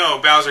might know,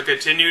 Bowser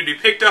continued. He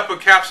picked up a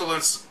capsule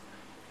and...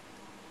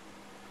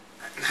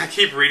 I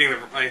keep reading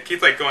I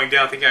keep going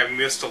down thinking I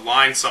missed a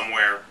line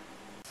somewhere.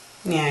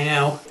 Yeah, I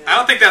know. I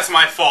don't think that's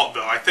my fault,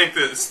 though. I think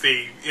that it's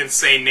the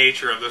insane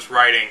nature of this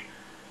writing.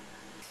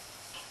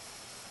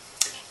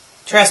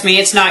 Trust me,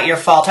 it's not your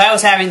fault. I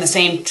was having the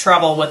same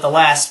trouble with the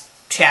last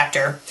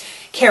chapter.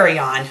 Carry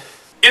on.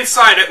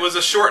 Inside it was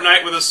a short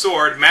knight with a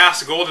sword,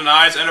 mask, golden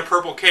eyes, and a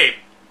purple cape.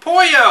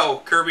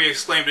 Poyo! Kirby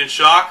exclaimed in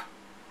shock.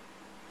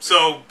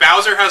 So,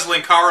 Bowser has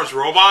Linkara's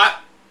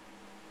robot?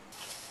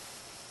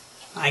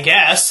 I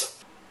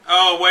guess.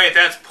 Oh, wait,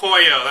 that's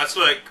Poyo. That's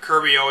what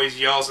Kirby always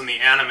yells in the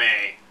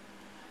anime.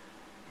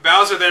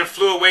 Bowser then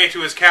flew away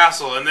to his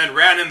castle and then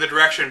ran in the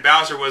direction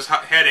Bowser was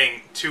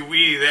heading to.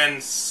 We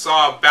then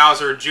saw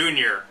Bowser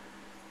Jr.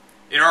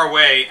 in our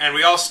way, and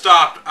we all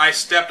stopped. I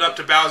stepped up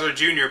to Bowser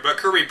Jr., but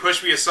Kirby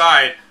pushed me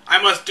aside.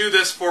 I must do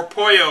this for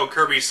Poyo,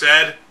 Kirby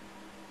said.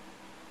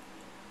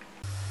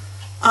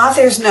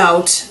 Author's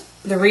note.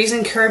 The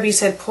reason Kirby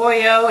said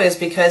Poyo is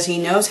because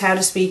he knows how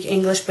to speak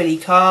English, but he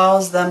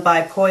calls them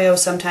by Poyo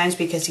sometimes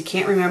because he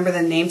can't remember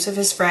the names of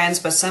his friends,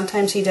 but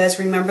sometimes he does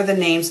remember the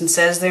names and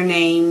says their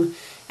name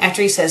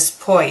after he says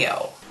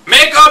Poyo.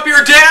 Make up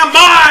your damn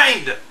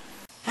mind!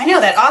 I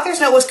know, that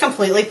author's note was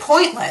completely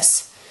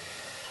pointless.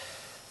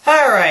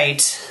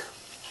 Alright.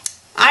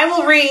 I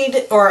will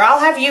read, or I'll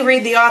have you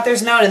read the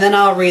author's note and then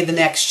I'll read the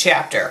next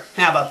chapter.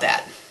 How about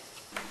that?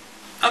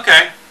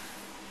 Okay.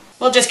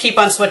 We'll just keep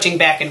on switching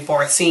back and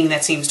forth, seeing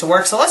that seems to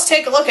work. So let's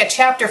take a look at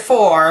Chapter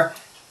 4.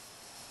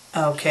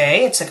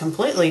 Okay, it's a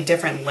completely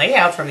different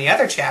layout from the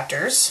other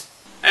chapters.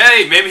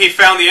 Hey, maybe he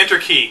found the enter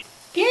key.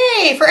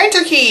 Yay, for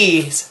enter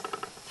keys!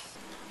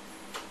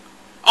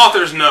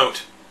 Author's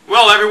note.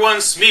 Well, everyone,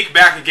 Smeek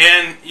back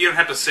again. You don't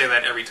have to say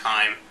that every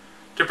time.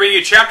 To bring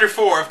you Chapter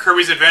 4 of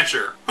Kirby's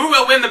Adventure. Who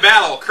will win the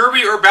battle,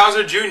 Kirby or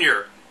Bowser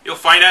Jr.? You'll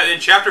find out in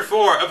Chapter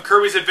 4 of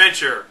Kirby's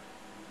Adventure.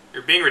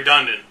 You're being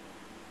redundant.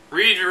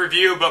 Read,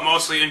 review, but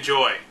mostly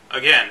enjoy.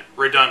 Again,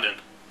 redundant.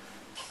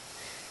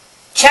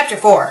 Chapter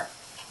 4.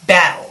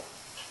 Battle.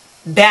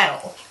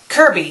 Battle.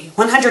 Kirby,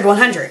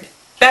 100-100.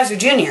 Bowser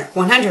Jr.,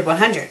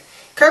 100-100.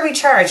 Kirby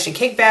charged and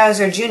kicked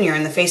Bowser Jr.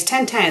 in the face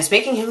 10 times,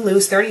 making him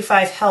lose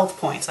 35 health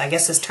points. I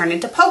guess this turned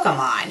into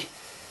Pokemon.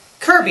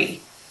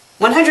 Kirby,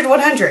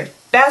 100-100.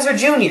 Bowser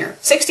Jr.,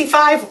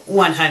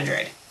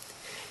 65-100.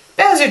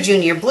 Bowser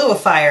Jr. blew a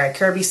fire at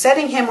Kirby,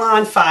 setting him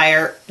on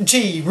fire.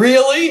 Gee,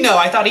 really? No,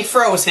 I thought he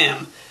froze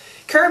him.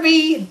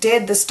 Kirby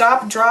did the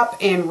stop, drop,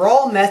 and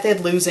roll method,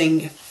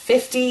 losing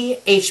 50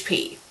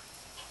 HP.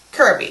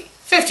 Kirby,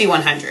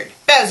 50-100.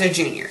 Bowser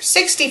Jr.,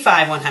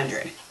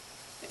 65-100.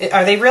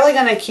 Are they really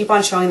going to keep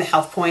on showing the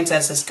health points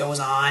as this goes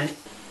on?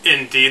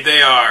 Indeed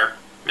they are.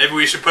 Maybe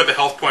we should put the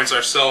health points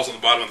ourselves on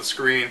the bottom of the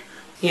screen.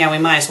 Yeah, we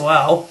might as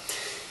well.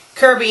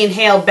 Kirby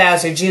inhaled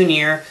Bowser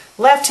Jr.,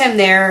 left him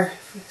there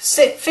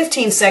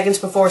 15 seconds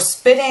before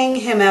spitting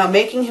him out,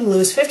 making him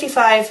lose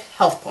 55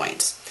 health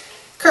points.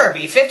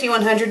 Kirby,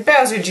 50-100,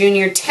 Bowser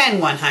Jr.,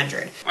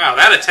 10-100. Wow,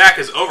 that attack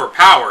is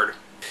overpowered.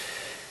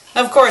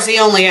 Of course, he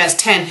only has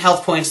 10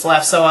 health points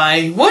left, so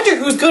I wonder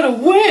who's gonna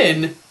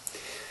win.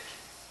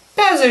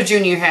 Bowser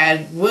Jr.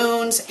 had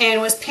wounds and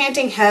was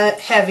panting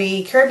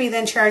heavy. Kirby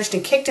then charged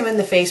and kicked him in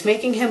the face,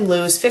 making him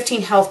lose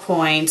 15 health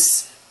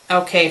points.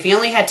 Okay, if he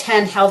only had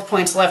 10 health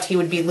points left, he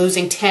would be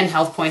losing 10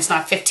 health points,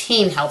 not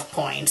 15 health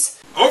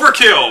points.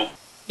 Overkill!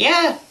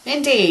 Yeah,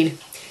 indeed.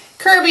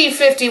 Kirby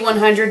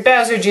 50-100,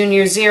 Bowser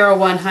Jr.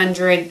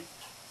 0-100.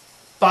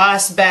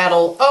 Boss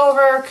battle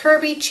over.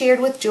 Kirby cheered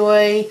with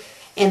joy,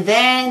 and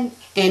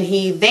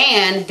he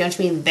ran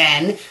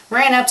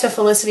up to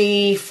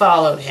Felicity,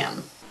 followed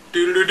him.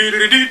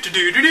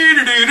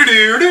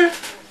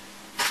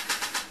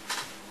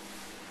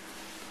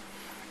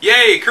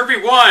 Yay,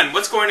 Kirby won!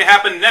 What's going to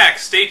happen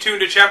next? Stay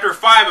tuned to Chapter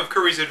 5 of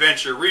Kirby's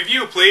Adventure.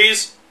 Review,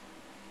 please!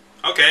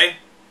 Okay.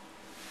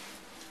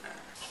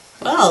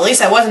 Well, at least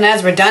that wasn't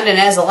as redundant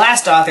as the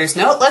last author's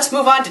note. Let's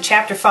move on to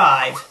Chapter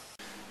 5.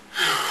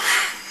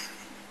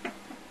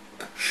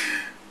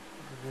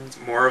 It's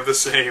more of the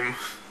same.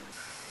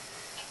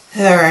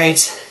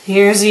 Alright,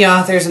 here's the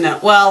author's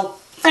note. Well,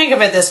 think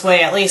of it this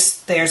way, at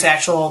least there's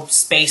actual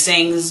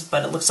spacings,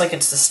 but it looks like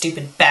it's the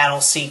stupid battle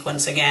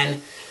sequence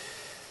again.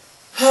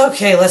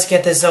 Okay, let's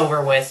get this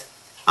over with.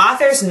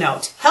 Author's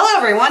note. Hello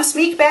everyone,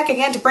 Smeek back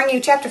again to bring you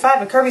Chapter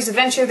 5 of Kirby's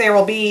Adventure. There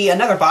will be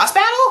another boss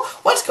battle?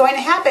 What's going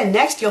to happen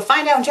next? You'll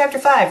find out in Chapter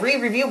 5.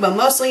 Read, review, but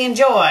mostly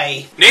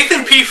enjoy.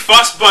 Nathan P.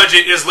 Fuss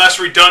Budget is less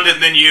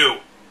redundant than you.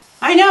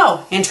 I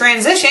know. In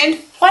transition,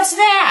 what's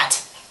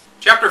that?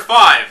 Chapter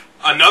 5.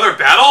 Another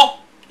battle?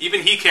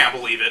 Even he can't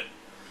believe it.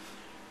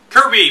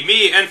 Kirby,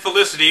 me, and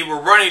Felicity were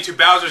running to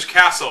Bowser's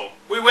castle.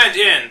 We went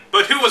in,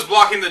 but who was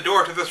blocking the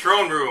door to the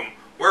throne room?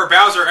 Where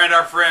Bowser and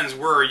our friends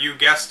were, you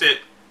guessed it,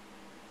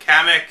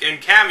 Kamek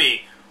and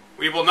Cammy.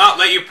 We will not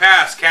let you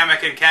pass,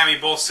 Kamek and Cammy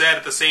both said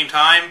at the same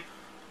time.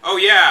 Oh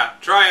yeah,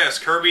 try us,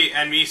 Kirby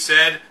and me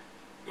said.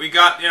 We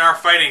got in our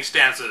fighting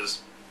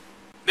stances.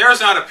 There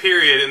is not a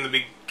period in the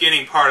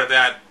beginning part of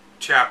that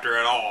chapter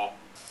at all.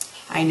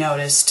 I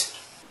noticed.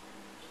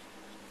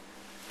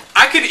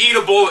 I could eat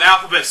a bowl of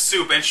alphabet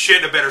soup and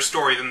shit a better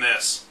story than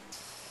this.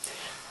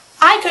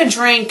 I could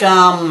drink,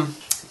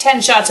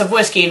 10 shots of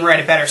whiskey and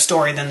write a better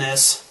story than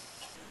this.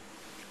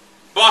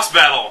 Boss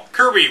battle.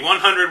 Kirby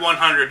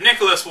 100-100,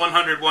 Nicholas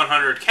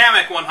 100-100,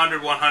 Kamek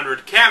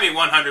 100-100, Cammy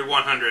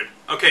 100-100.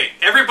 Okay,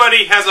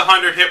 everybody has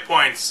 100 hit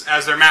points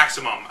as their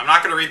maximum. I'm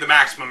not going to read the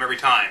maximum every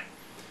time.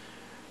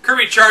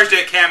 Kirby charged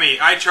at Cammy,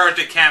 I charged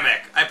at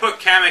Kamek. I put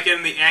Kamek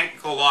in the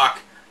ankle lock,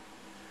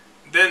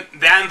 then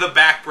the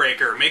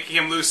backbreaker, making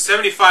him lose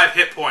 75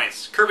 hit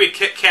points. Kirby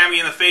kicked Cammy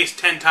in the face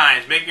 10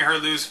 times, making her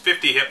lose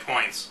 50 hit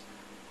points.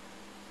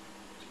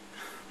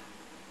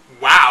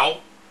 Wow.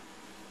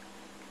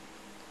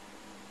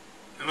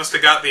 I must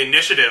have got the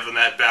initiative in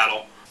that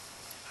battle.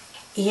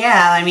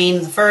 Yeah, I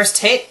mean, the first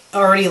hit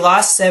already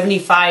lost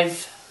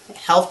 75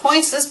 health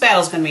points. This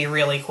battle's going to be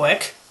really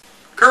quick.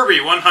 Kirby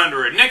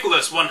 100,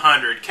 Nicholas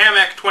 100,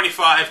 Kamek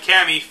 25,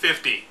 Cammy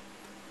 50.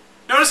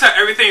 Notice how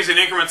everything's in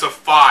increments of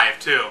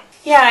 5, too.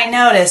 Yeah, I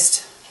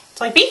noticed.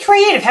 It's like, be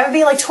creative. Have it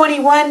be like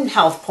 21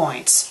 health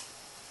points.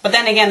 But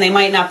then again, they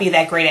might not be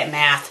that great at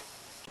math.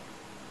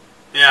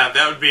 Yeah,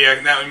 that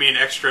would mean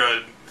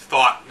extra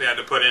thought they had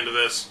to put into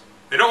this.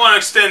 They don't want to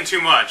extend too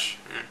much.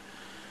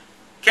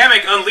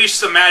 Kamek unleashed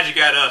some magic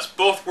at us.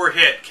 Both were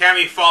hit.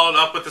 Cammy followed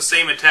up with the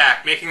same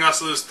attack, making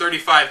us lose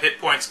 35 hit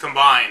points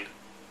combined.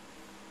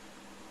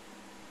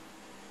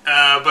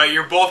 But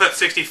you're both at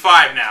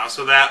 65 now,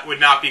 so that would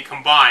not be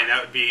combined.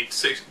 That would be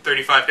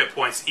 35 hit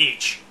points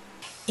each.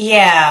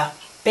 Yeah,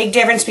 big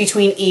difference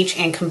between each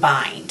and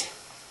combined.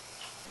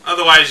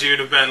 Otherwise, you'd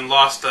have been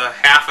lost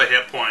half a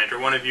hit point, or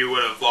one of you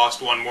would have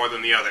lost one more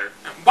than the other.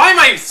 Why am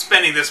I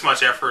spending this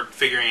much effort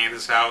figuring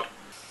this out?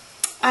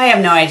 I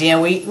have no idea.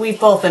 We've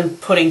both been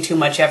putting too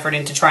much effort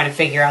into trying to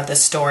figure out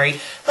this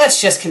story.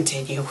 Let's just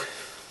continue.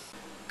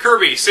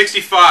 Kirby,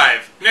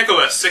 65.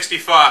 Nicholas,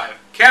 65.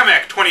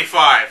 Kamek,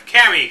 25.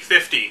 Cammy,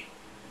 50.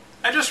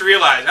 I just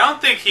realized, I don't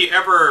think he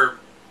ever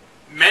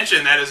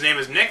mentioned that his name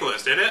is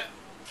Nicholas, did it?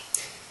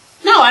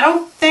 No, I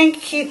don't think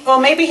he... Well,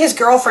 maybe his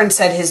girlfriend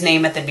said his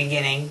name at the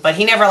beginning, but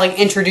he never, like,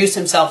 introduced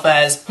himself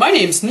as, my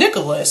name's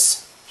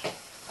Nicholas.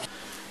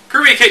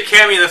 Kirby kicked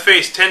Cammy in the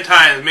face 10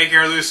 times, making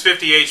her lose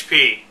 50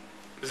 HP.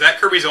 Is that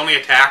Kirby's only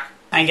attack?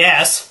 I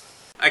guess.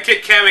 I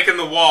kicked Kamek in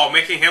the wall,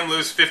 making him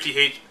lose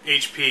 50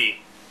 HP.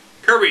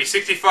 Kirby,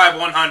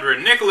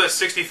 65-100.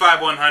 Nicholas,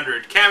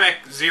 65-100.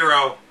 Kamek,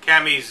 0.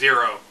 Cammy,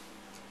 0.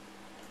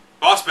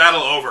 Boss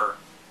battle over.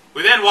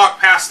 We then walked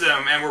past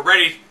them and were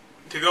ready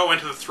to go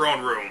into the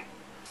throne room.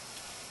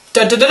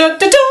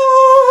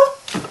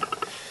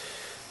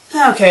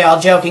 Okay,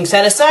 all joking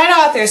set aside,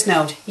 author's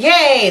note.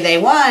 Yay, they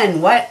won!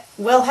 What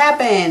will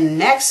happen?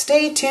 Next,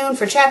 stay tuned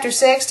for Chapter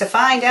 6 to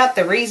find out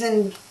the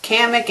reason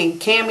Kamek and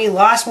Cammy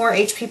lost more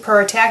HP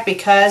per attack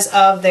because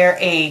of their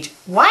age.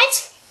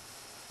 What?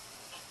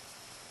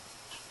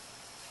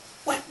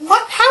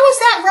 What? How is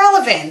that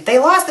relevant? They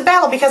lost the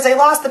battle because they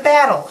lost the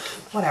battle.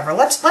 Whatever,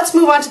 let's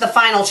move on to the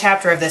final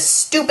chapter of this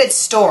stupid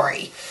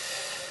story.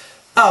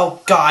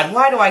 Oh God,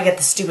 why do I get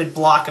the stupid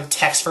block of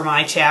text for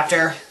my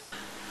chapter?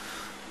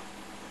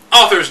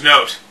 Author's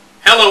note.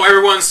 Hello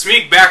everyone,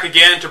 Smeek back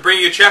again to bring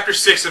you Chapter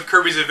 6 of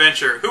Kirby's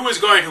Adventure. Who is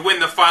going to win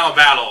the final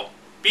battle?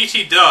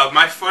 BT Dub,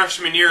 my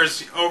freshman year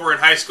is over in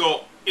high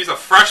school. He's a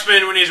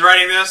freshman when he's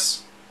writing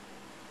this?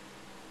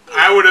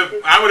 I would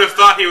have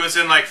thought he was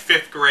in like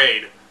 5th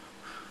grade.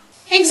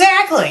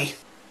 Exactly.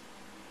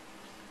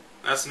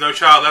 That's No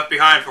Child Left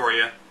Behind for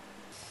you.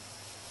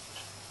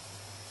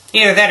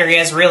 Either that or he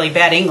has really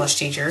bad English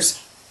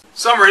teachers.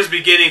 Summer is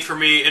beginning for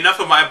me. Enough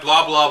of my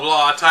blah blah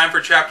blah. Time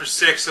for Chapter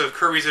 6 of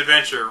Kirby's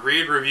Adventure.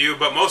 Read, review,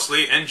 but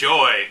mostly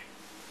enjoy.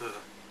 Ugh.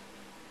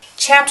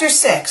 Chapter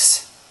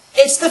 6.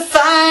 It's the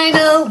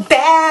final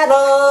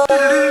battle!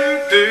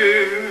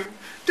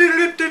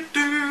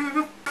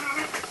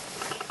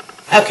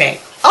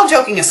 Okay, all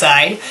joking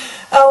aside.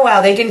 Oh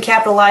wow, they didn't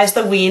capitalize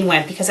the we and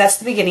went because that's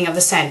the beginning of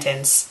the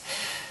sentence.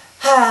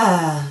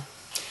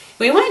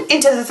 We went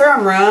into the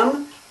throne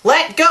room.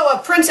 Let go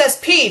of Princess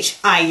Peach,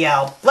 I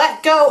yelled.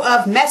 Let go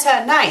of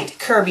Meta Knight,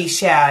 Kirby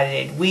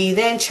shouted. We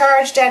then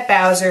charged at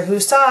Bowser, who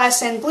saw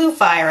us and blew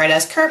fire at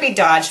us. Kirby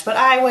dodged, but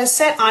I was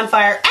set on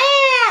fire.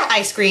 Ah!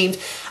 I screamed.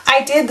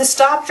 I did the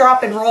stop,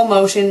 drop, and roll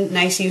motion,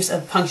 nice use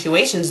of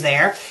punctuations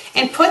there,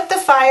 and put the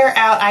fire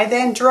out. I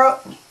then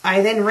dove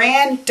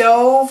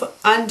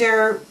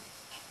under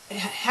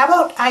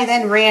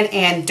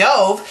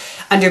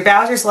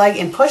Bowser's leg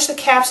and pushed the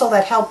capsule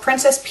that held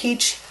Princess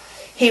Peach.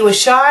 He was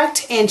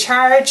shocked and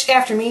charged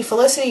after me.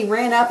 Felicity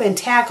ran up and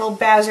tackled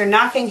Bowser,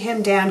 knocking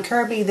him down.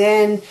 Kirby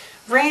then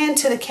ran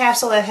to the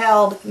capsule that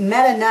held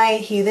Meta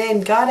Knight. He then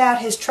got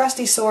out his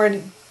trusty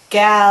sword,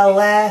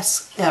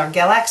 Galaxia,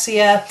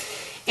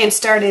 and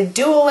started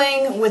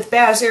dueling with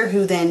Bowser,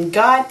 who then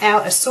got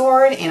out a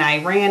sword, and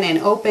I ran and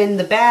opened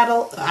the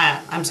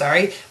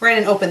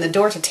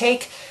door to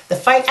take the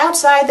fight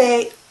outside.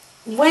 They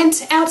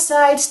went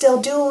outside, still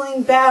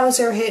dueling.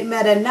 Bowser hit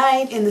Meta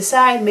Knight in the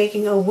side,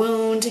 making a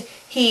wound.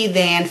 He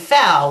then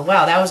fell.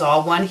 Wow, that was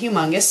all one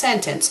humongous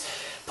sentence.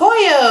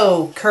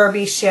 Poyo!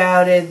 Kirby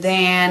shouted,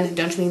 then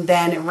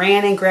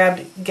ran and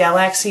grabbed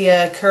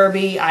Galaxia.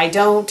 Kirby, I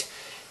don't.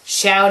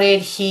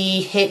 Shouted,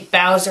 he hit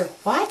Bowser.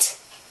 What?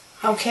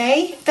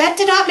 Okay, that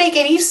did not make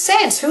any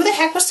sense. Who the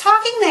heck was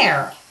talking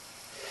there?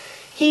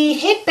 He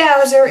hit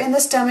Bowser in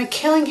the stomach,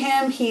 killing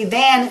him. He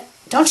then,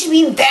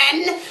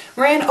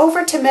 ran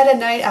over to Meta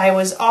Knight. I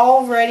was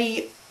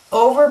already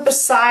over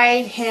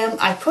beside him.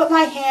 I put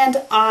my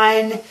hand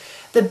on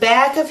the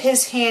back of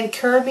his hand.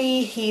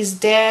 Kirby, he's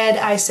dead.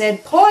 I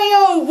said,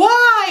 Poyo,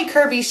 why?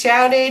 Kirby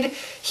shouted.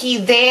 He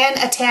then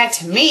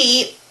attacked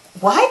me.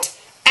 What?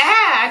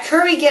 Ah,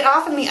 Kirby, get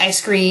off of me, I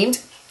screamed.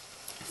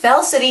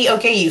 Felicity,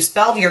 okay, you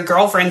spelled your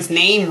girlfriend's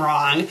name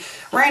wrong.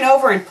 Ran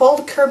over and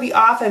pulled Kirby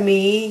off of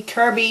me.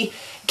 Kirby,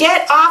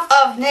 get off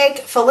of Nick.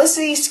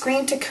 Felicity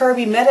screamed to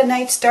Kirby. Meta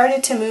Knight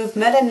started to move.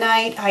 Meta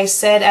Knight, I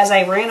said as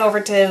I ran over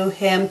to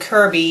him.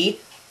 Kirby.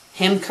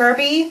 Him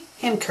Kirby?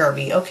 Him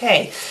Kirby,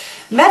 okay.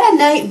 Meta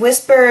Knight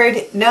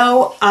whispered,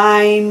 no,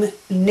 I'm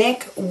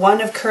Nick,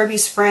 one of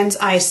Kirby's friends.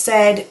 I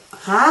said,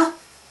 huh?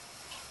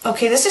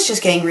 Okay, this is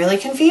just getting really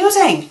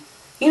confusing.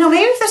 You know,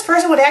 maybe if this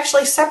person would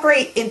actually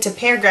separate into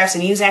paragraphs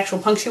and use actual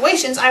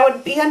punctuations, I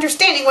would be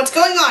understanding what's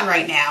going on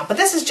right now. But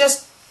this is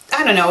just,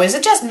 I don't know, is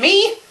it just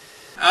me?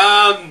 No,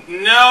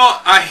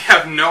 I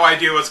have no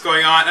idea what's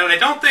going on, and I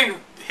don't think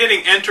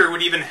hitting enter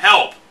would even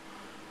help.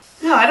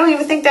 No, I don't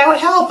even think that would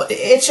help.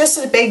 It's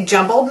just a big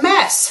jumbled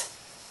mess.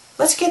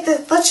 Let's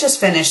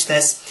just finish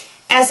this.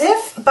 As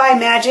if by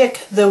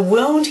magic, the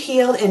wound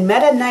healed and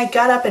Meta Knight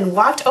got up and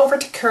walked over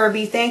to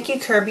Kirby. Thank you,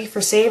 Kirby,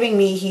 for saving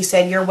me. He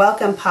said, you're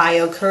welcome,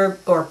 Poyo,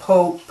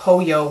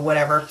 Poyo,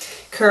 whatever.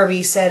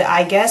 Kirby said,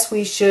 I guess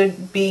we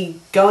should be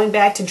going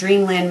back to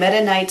Dreamland.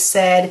 Meta Knight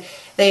said,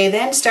 they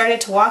then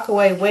started to walk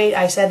away. Wait,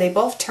 I said, they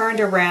both turned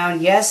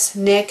around. Yes,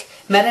 Nick.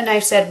 Meta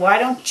Knight said, why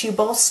don't you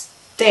both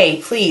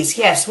stay, please?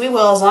 Yes, we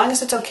will, as long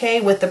as it's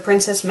okay with the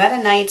princess. Meta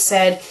Knight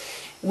said,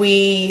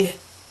 we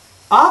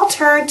all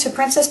turned to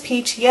Princess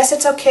Peach. Yes,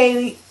 it's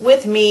okay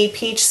with me,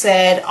 Peach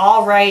said.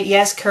 All right,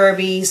 yes,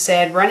 Kirby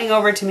said, running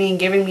over to me and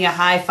giving me a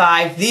high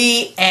five.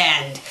 The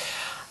end.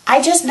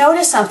 I just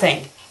noticed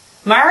something.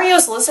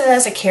 Mario's listed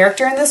as a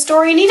character in this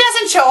story, and he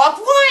doesn't show up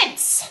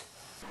once!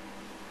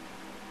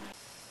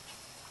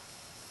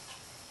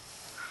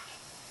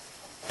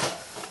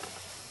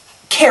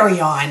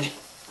 Carry on.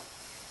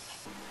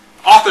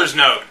 Author's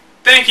note.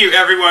 Thank you,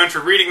 everyone,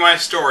 for reading my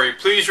story.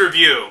 Please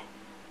review.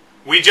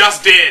 We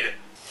just did.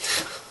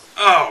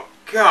 Oh,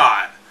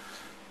 God.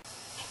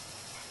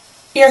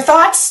 Your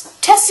thoughts,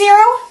 Test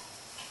Zero?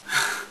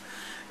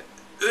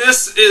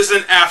 This is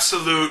an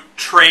absolute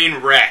train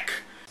wreck.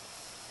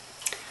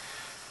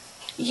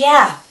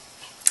 Yeah.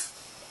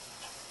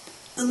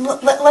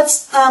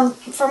 Let's,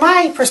 from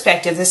my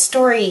perspective, this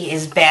story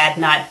is bad,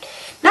 not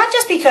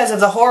just because of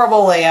the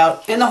horrible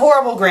layout and the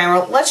horrible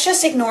grammar. Let's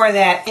just ignore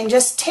that and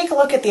just take a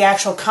look at the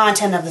actual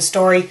content of the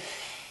story.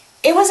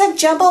 It was a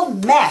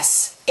jumbled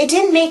mess. It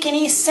didn't make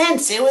any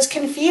sense. It was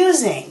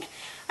confusing.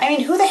 I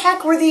mean, who the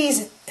heck were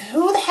these?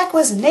 Who the heck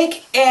was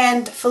Nick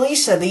and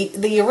Felicia,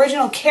 the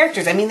original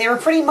characters? I mean, they were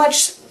pretty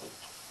much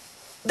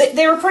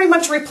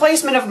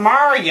replacement of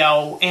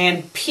Mario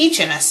and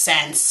Peach in a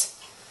sense.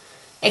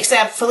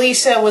 Except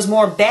Felicia was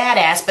more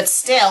badass, but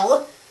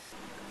still.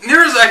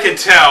 Near as I can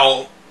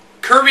tell,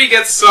 Kirby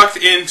gets sucked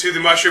into the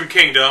Mushroom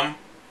Kingdom,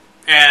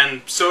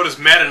 and so does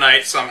Meta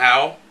Knight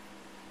somehow.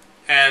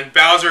 And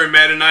Bowser and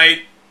Meta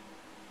Knight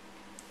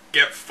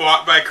get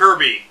fought by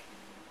Kirby.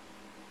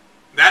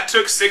 That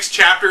took 6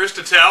 chapters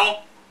to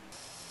tell?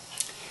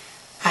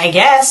 I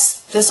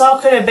guess this all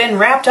could have been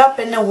wrapped up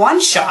in a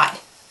one-shot.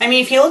 I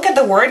mean, if you look at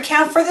the word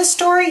count for this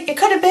story, it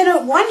could have been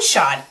a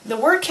one-shot. The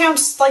word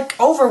count's like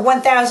over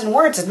 1,000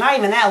 words. It's not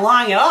even that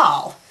long at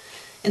all.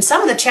 And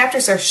some of the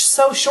chapters are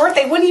so short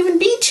they wouldn't even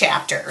be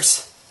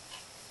chapters.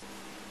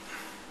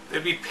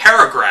 They'd be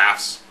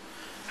paragraphs.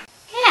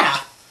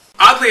 Yeah.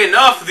 Oddly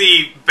enough,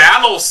 the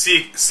battle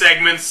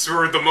segments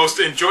were the most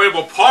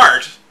enjoyable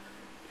part,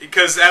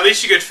 because at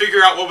least you could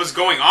figure out what was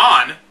going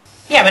on.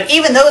 Yeah, but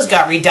even those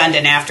got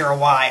redundant after a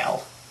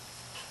while.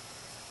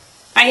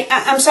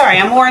 I'm sorry,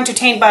 I'm more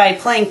entertained by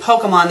playing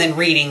Pokemon than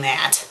reading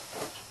that.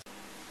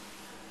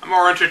 I'm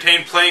more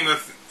entertained playing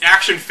with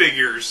action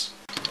figures.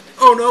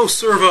 Oh no,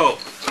 Servo!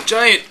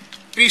 Giant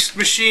beast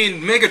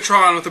machine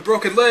Megatron with a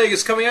broken leg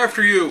is coming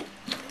after you!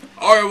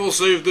 I will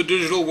save the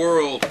digital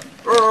world!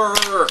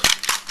 Urgh.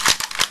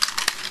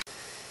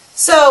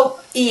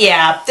 So,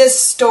 yeah, this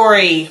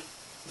story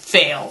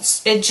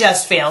fails. It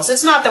just fails.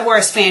 It's not the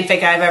worst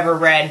fanfic I've ever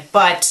read,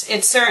 but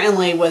it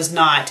certainly was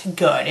not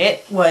good.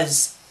 It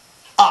was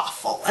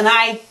awful, and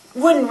I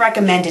wouldn't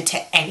recommend it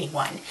to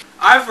anyone.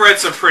 I've read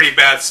some pretty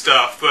bad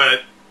stuff,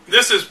 but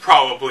this is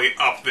probably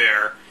up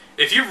there.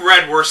 If you've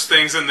read worse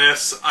things than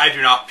this, I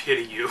do not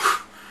pity you.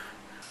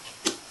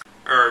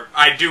 Or,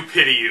 I do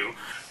pity you.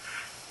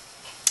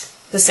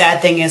 The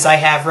sad thing is I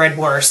have read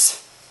worse.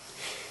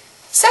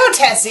 So,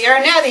 Tessier,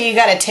 now that you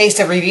got a taste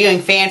of reviewing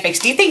fanfics,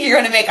 do you think you're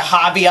going to make a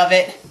hobby of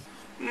it?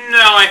 No,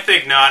 I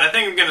think not. I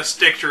think I'm going to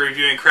stick to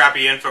reviewing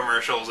crappy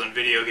infomercials and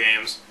video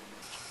games.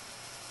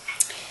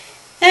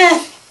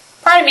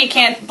 Part of me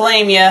can't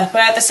blame you,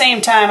 but at the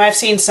same time, I've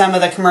seen some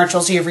of the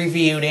commercials you've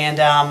reviewed, and,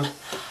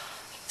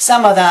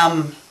 some of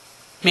them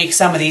make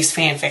some of these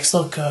fanfics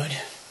look good.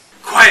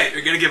 Quiet!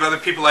 You're going to give other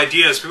people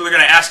ideas. People are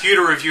going to ask you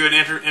to review an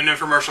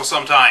infomercial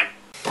sometime.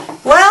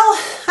 Well,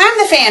 I'm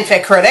the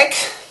FanFic Critic.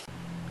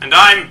 And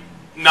I'm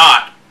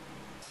not.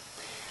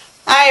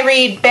 I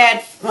read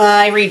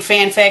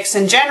fanfics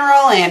in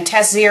general, and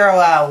Test Zero,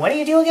 what do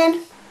you do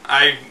again?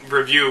 I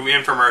review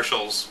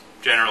infomercials,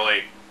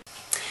 generally.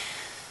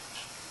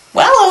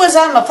 Well, it was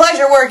a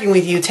pleasure working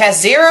with you,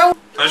 Test Zero.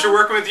 Pleasure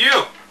working with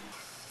you.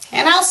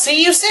 And I'll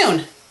see you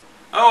soon.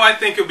 Oh, I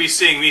think you'll be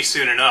seeing me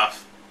soon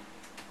enough.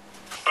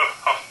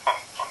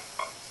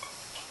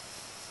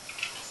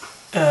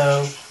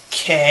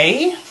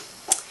 Okay.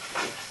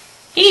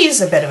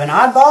 He's a bit of an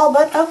oddball,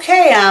 but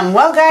okay.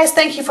 Well, guys,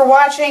 thank you for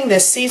watching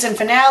this season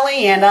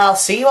finale, and I'll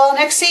see you all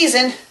next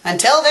season.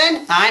 Until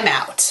then, I'm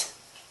out.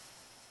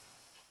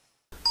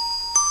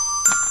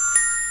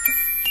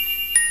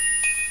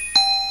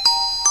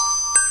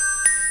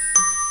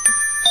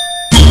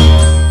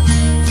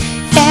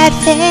 Bad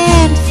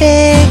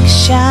fanfiction,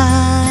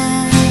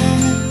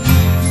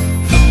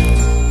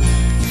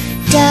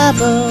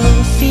 double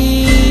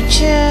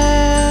feature.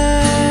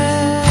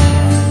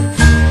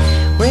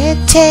 We're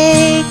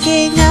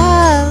taking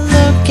a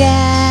look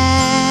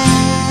at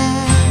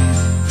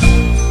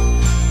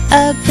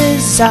a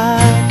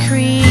bizarre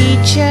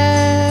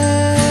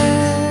creature,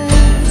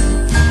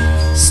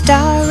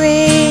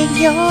 starring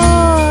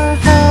your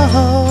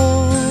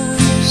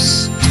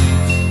host,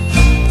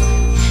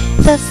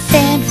 the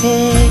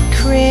FanFic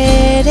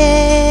Critic,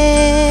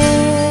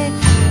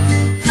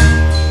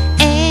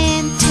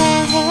 and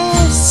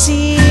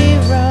Tess-Zero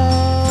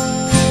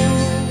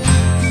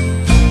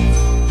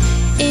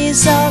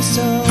is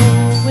also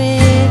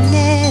in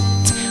it.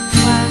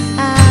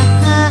 Wow.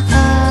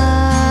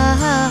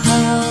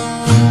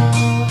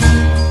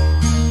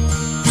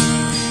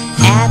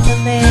 At the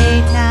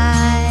late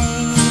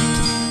night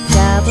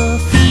double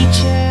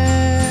feature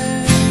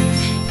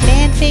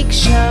fanfic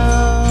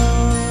show,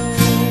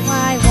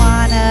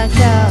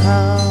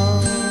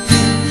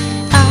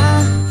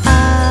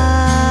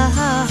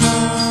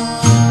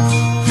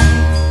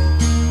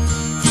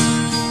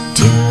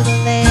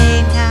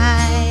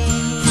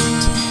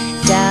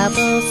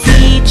 double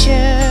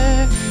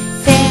feature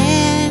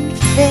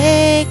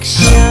fanfic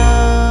show.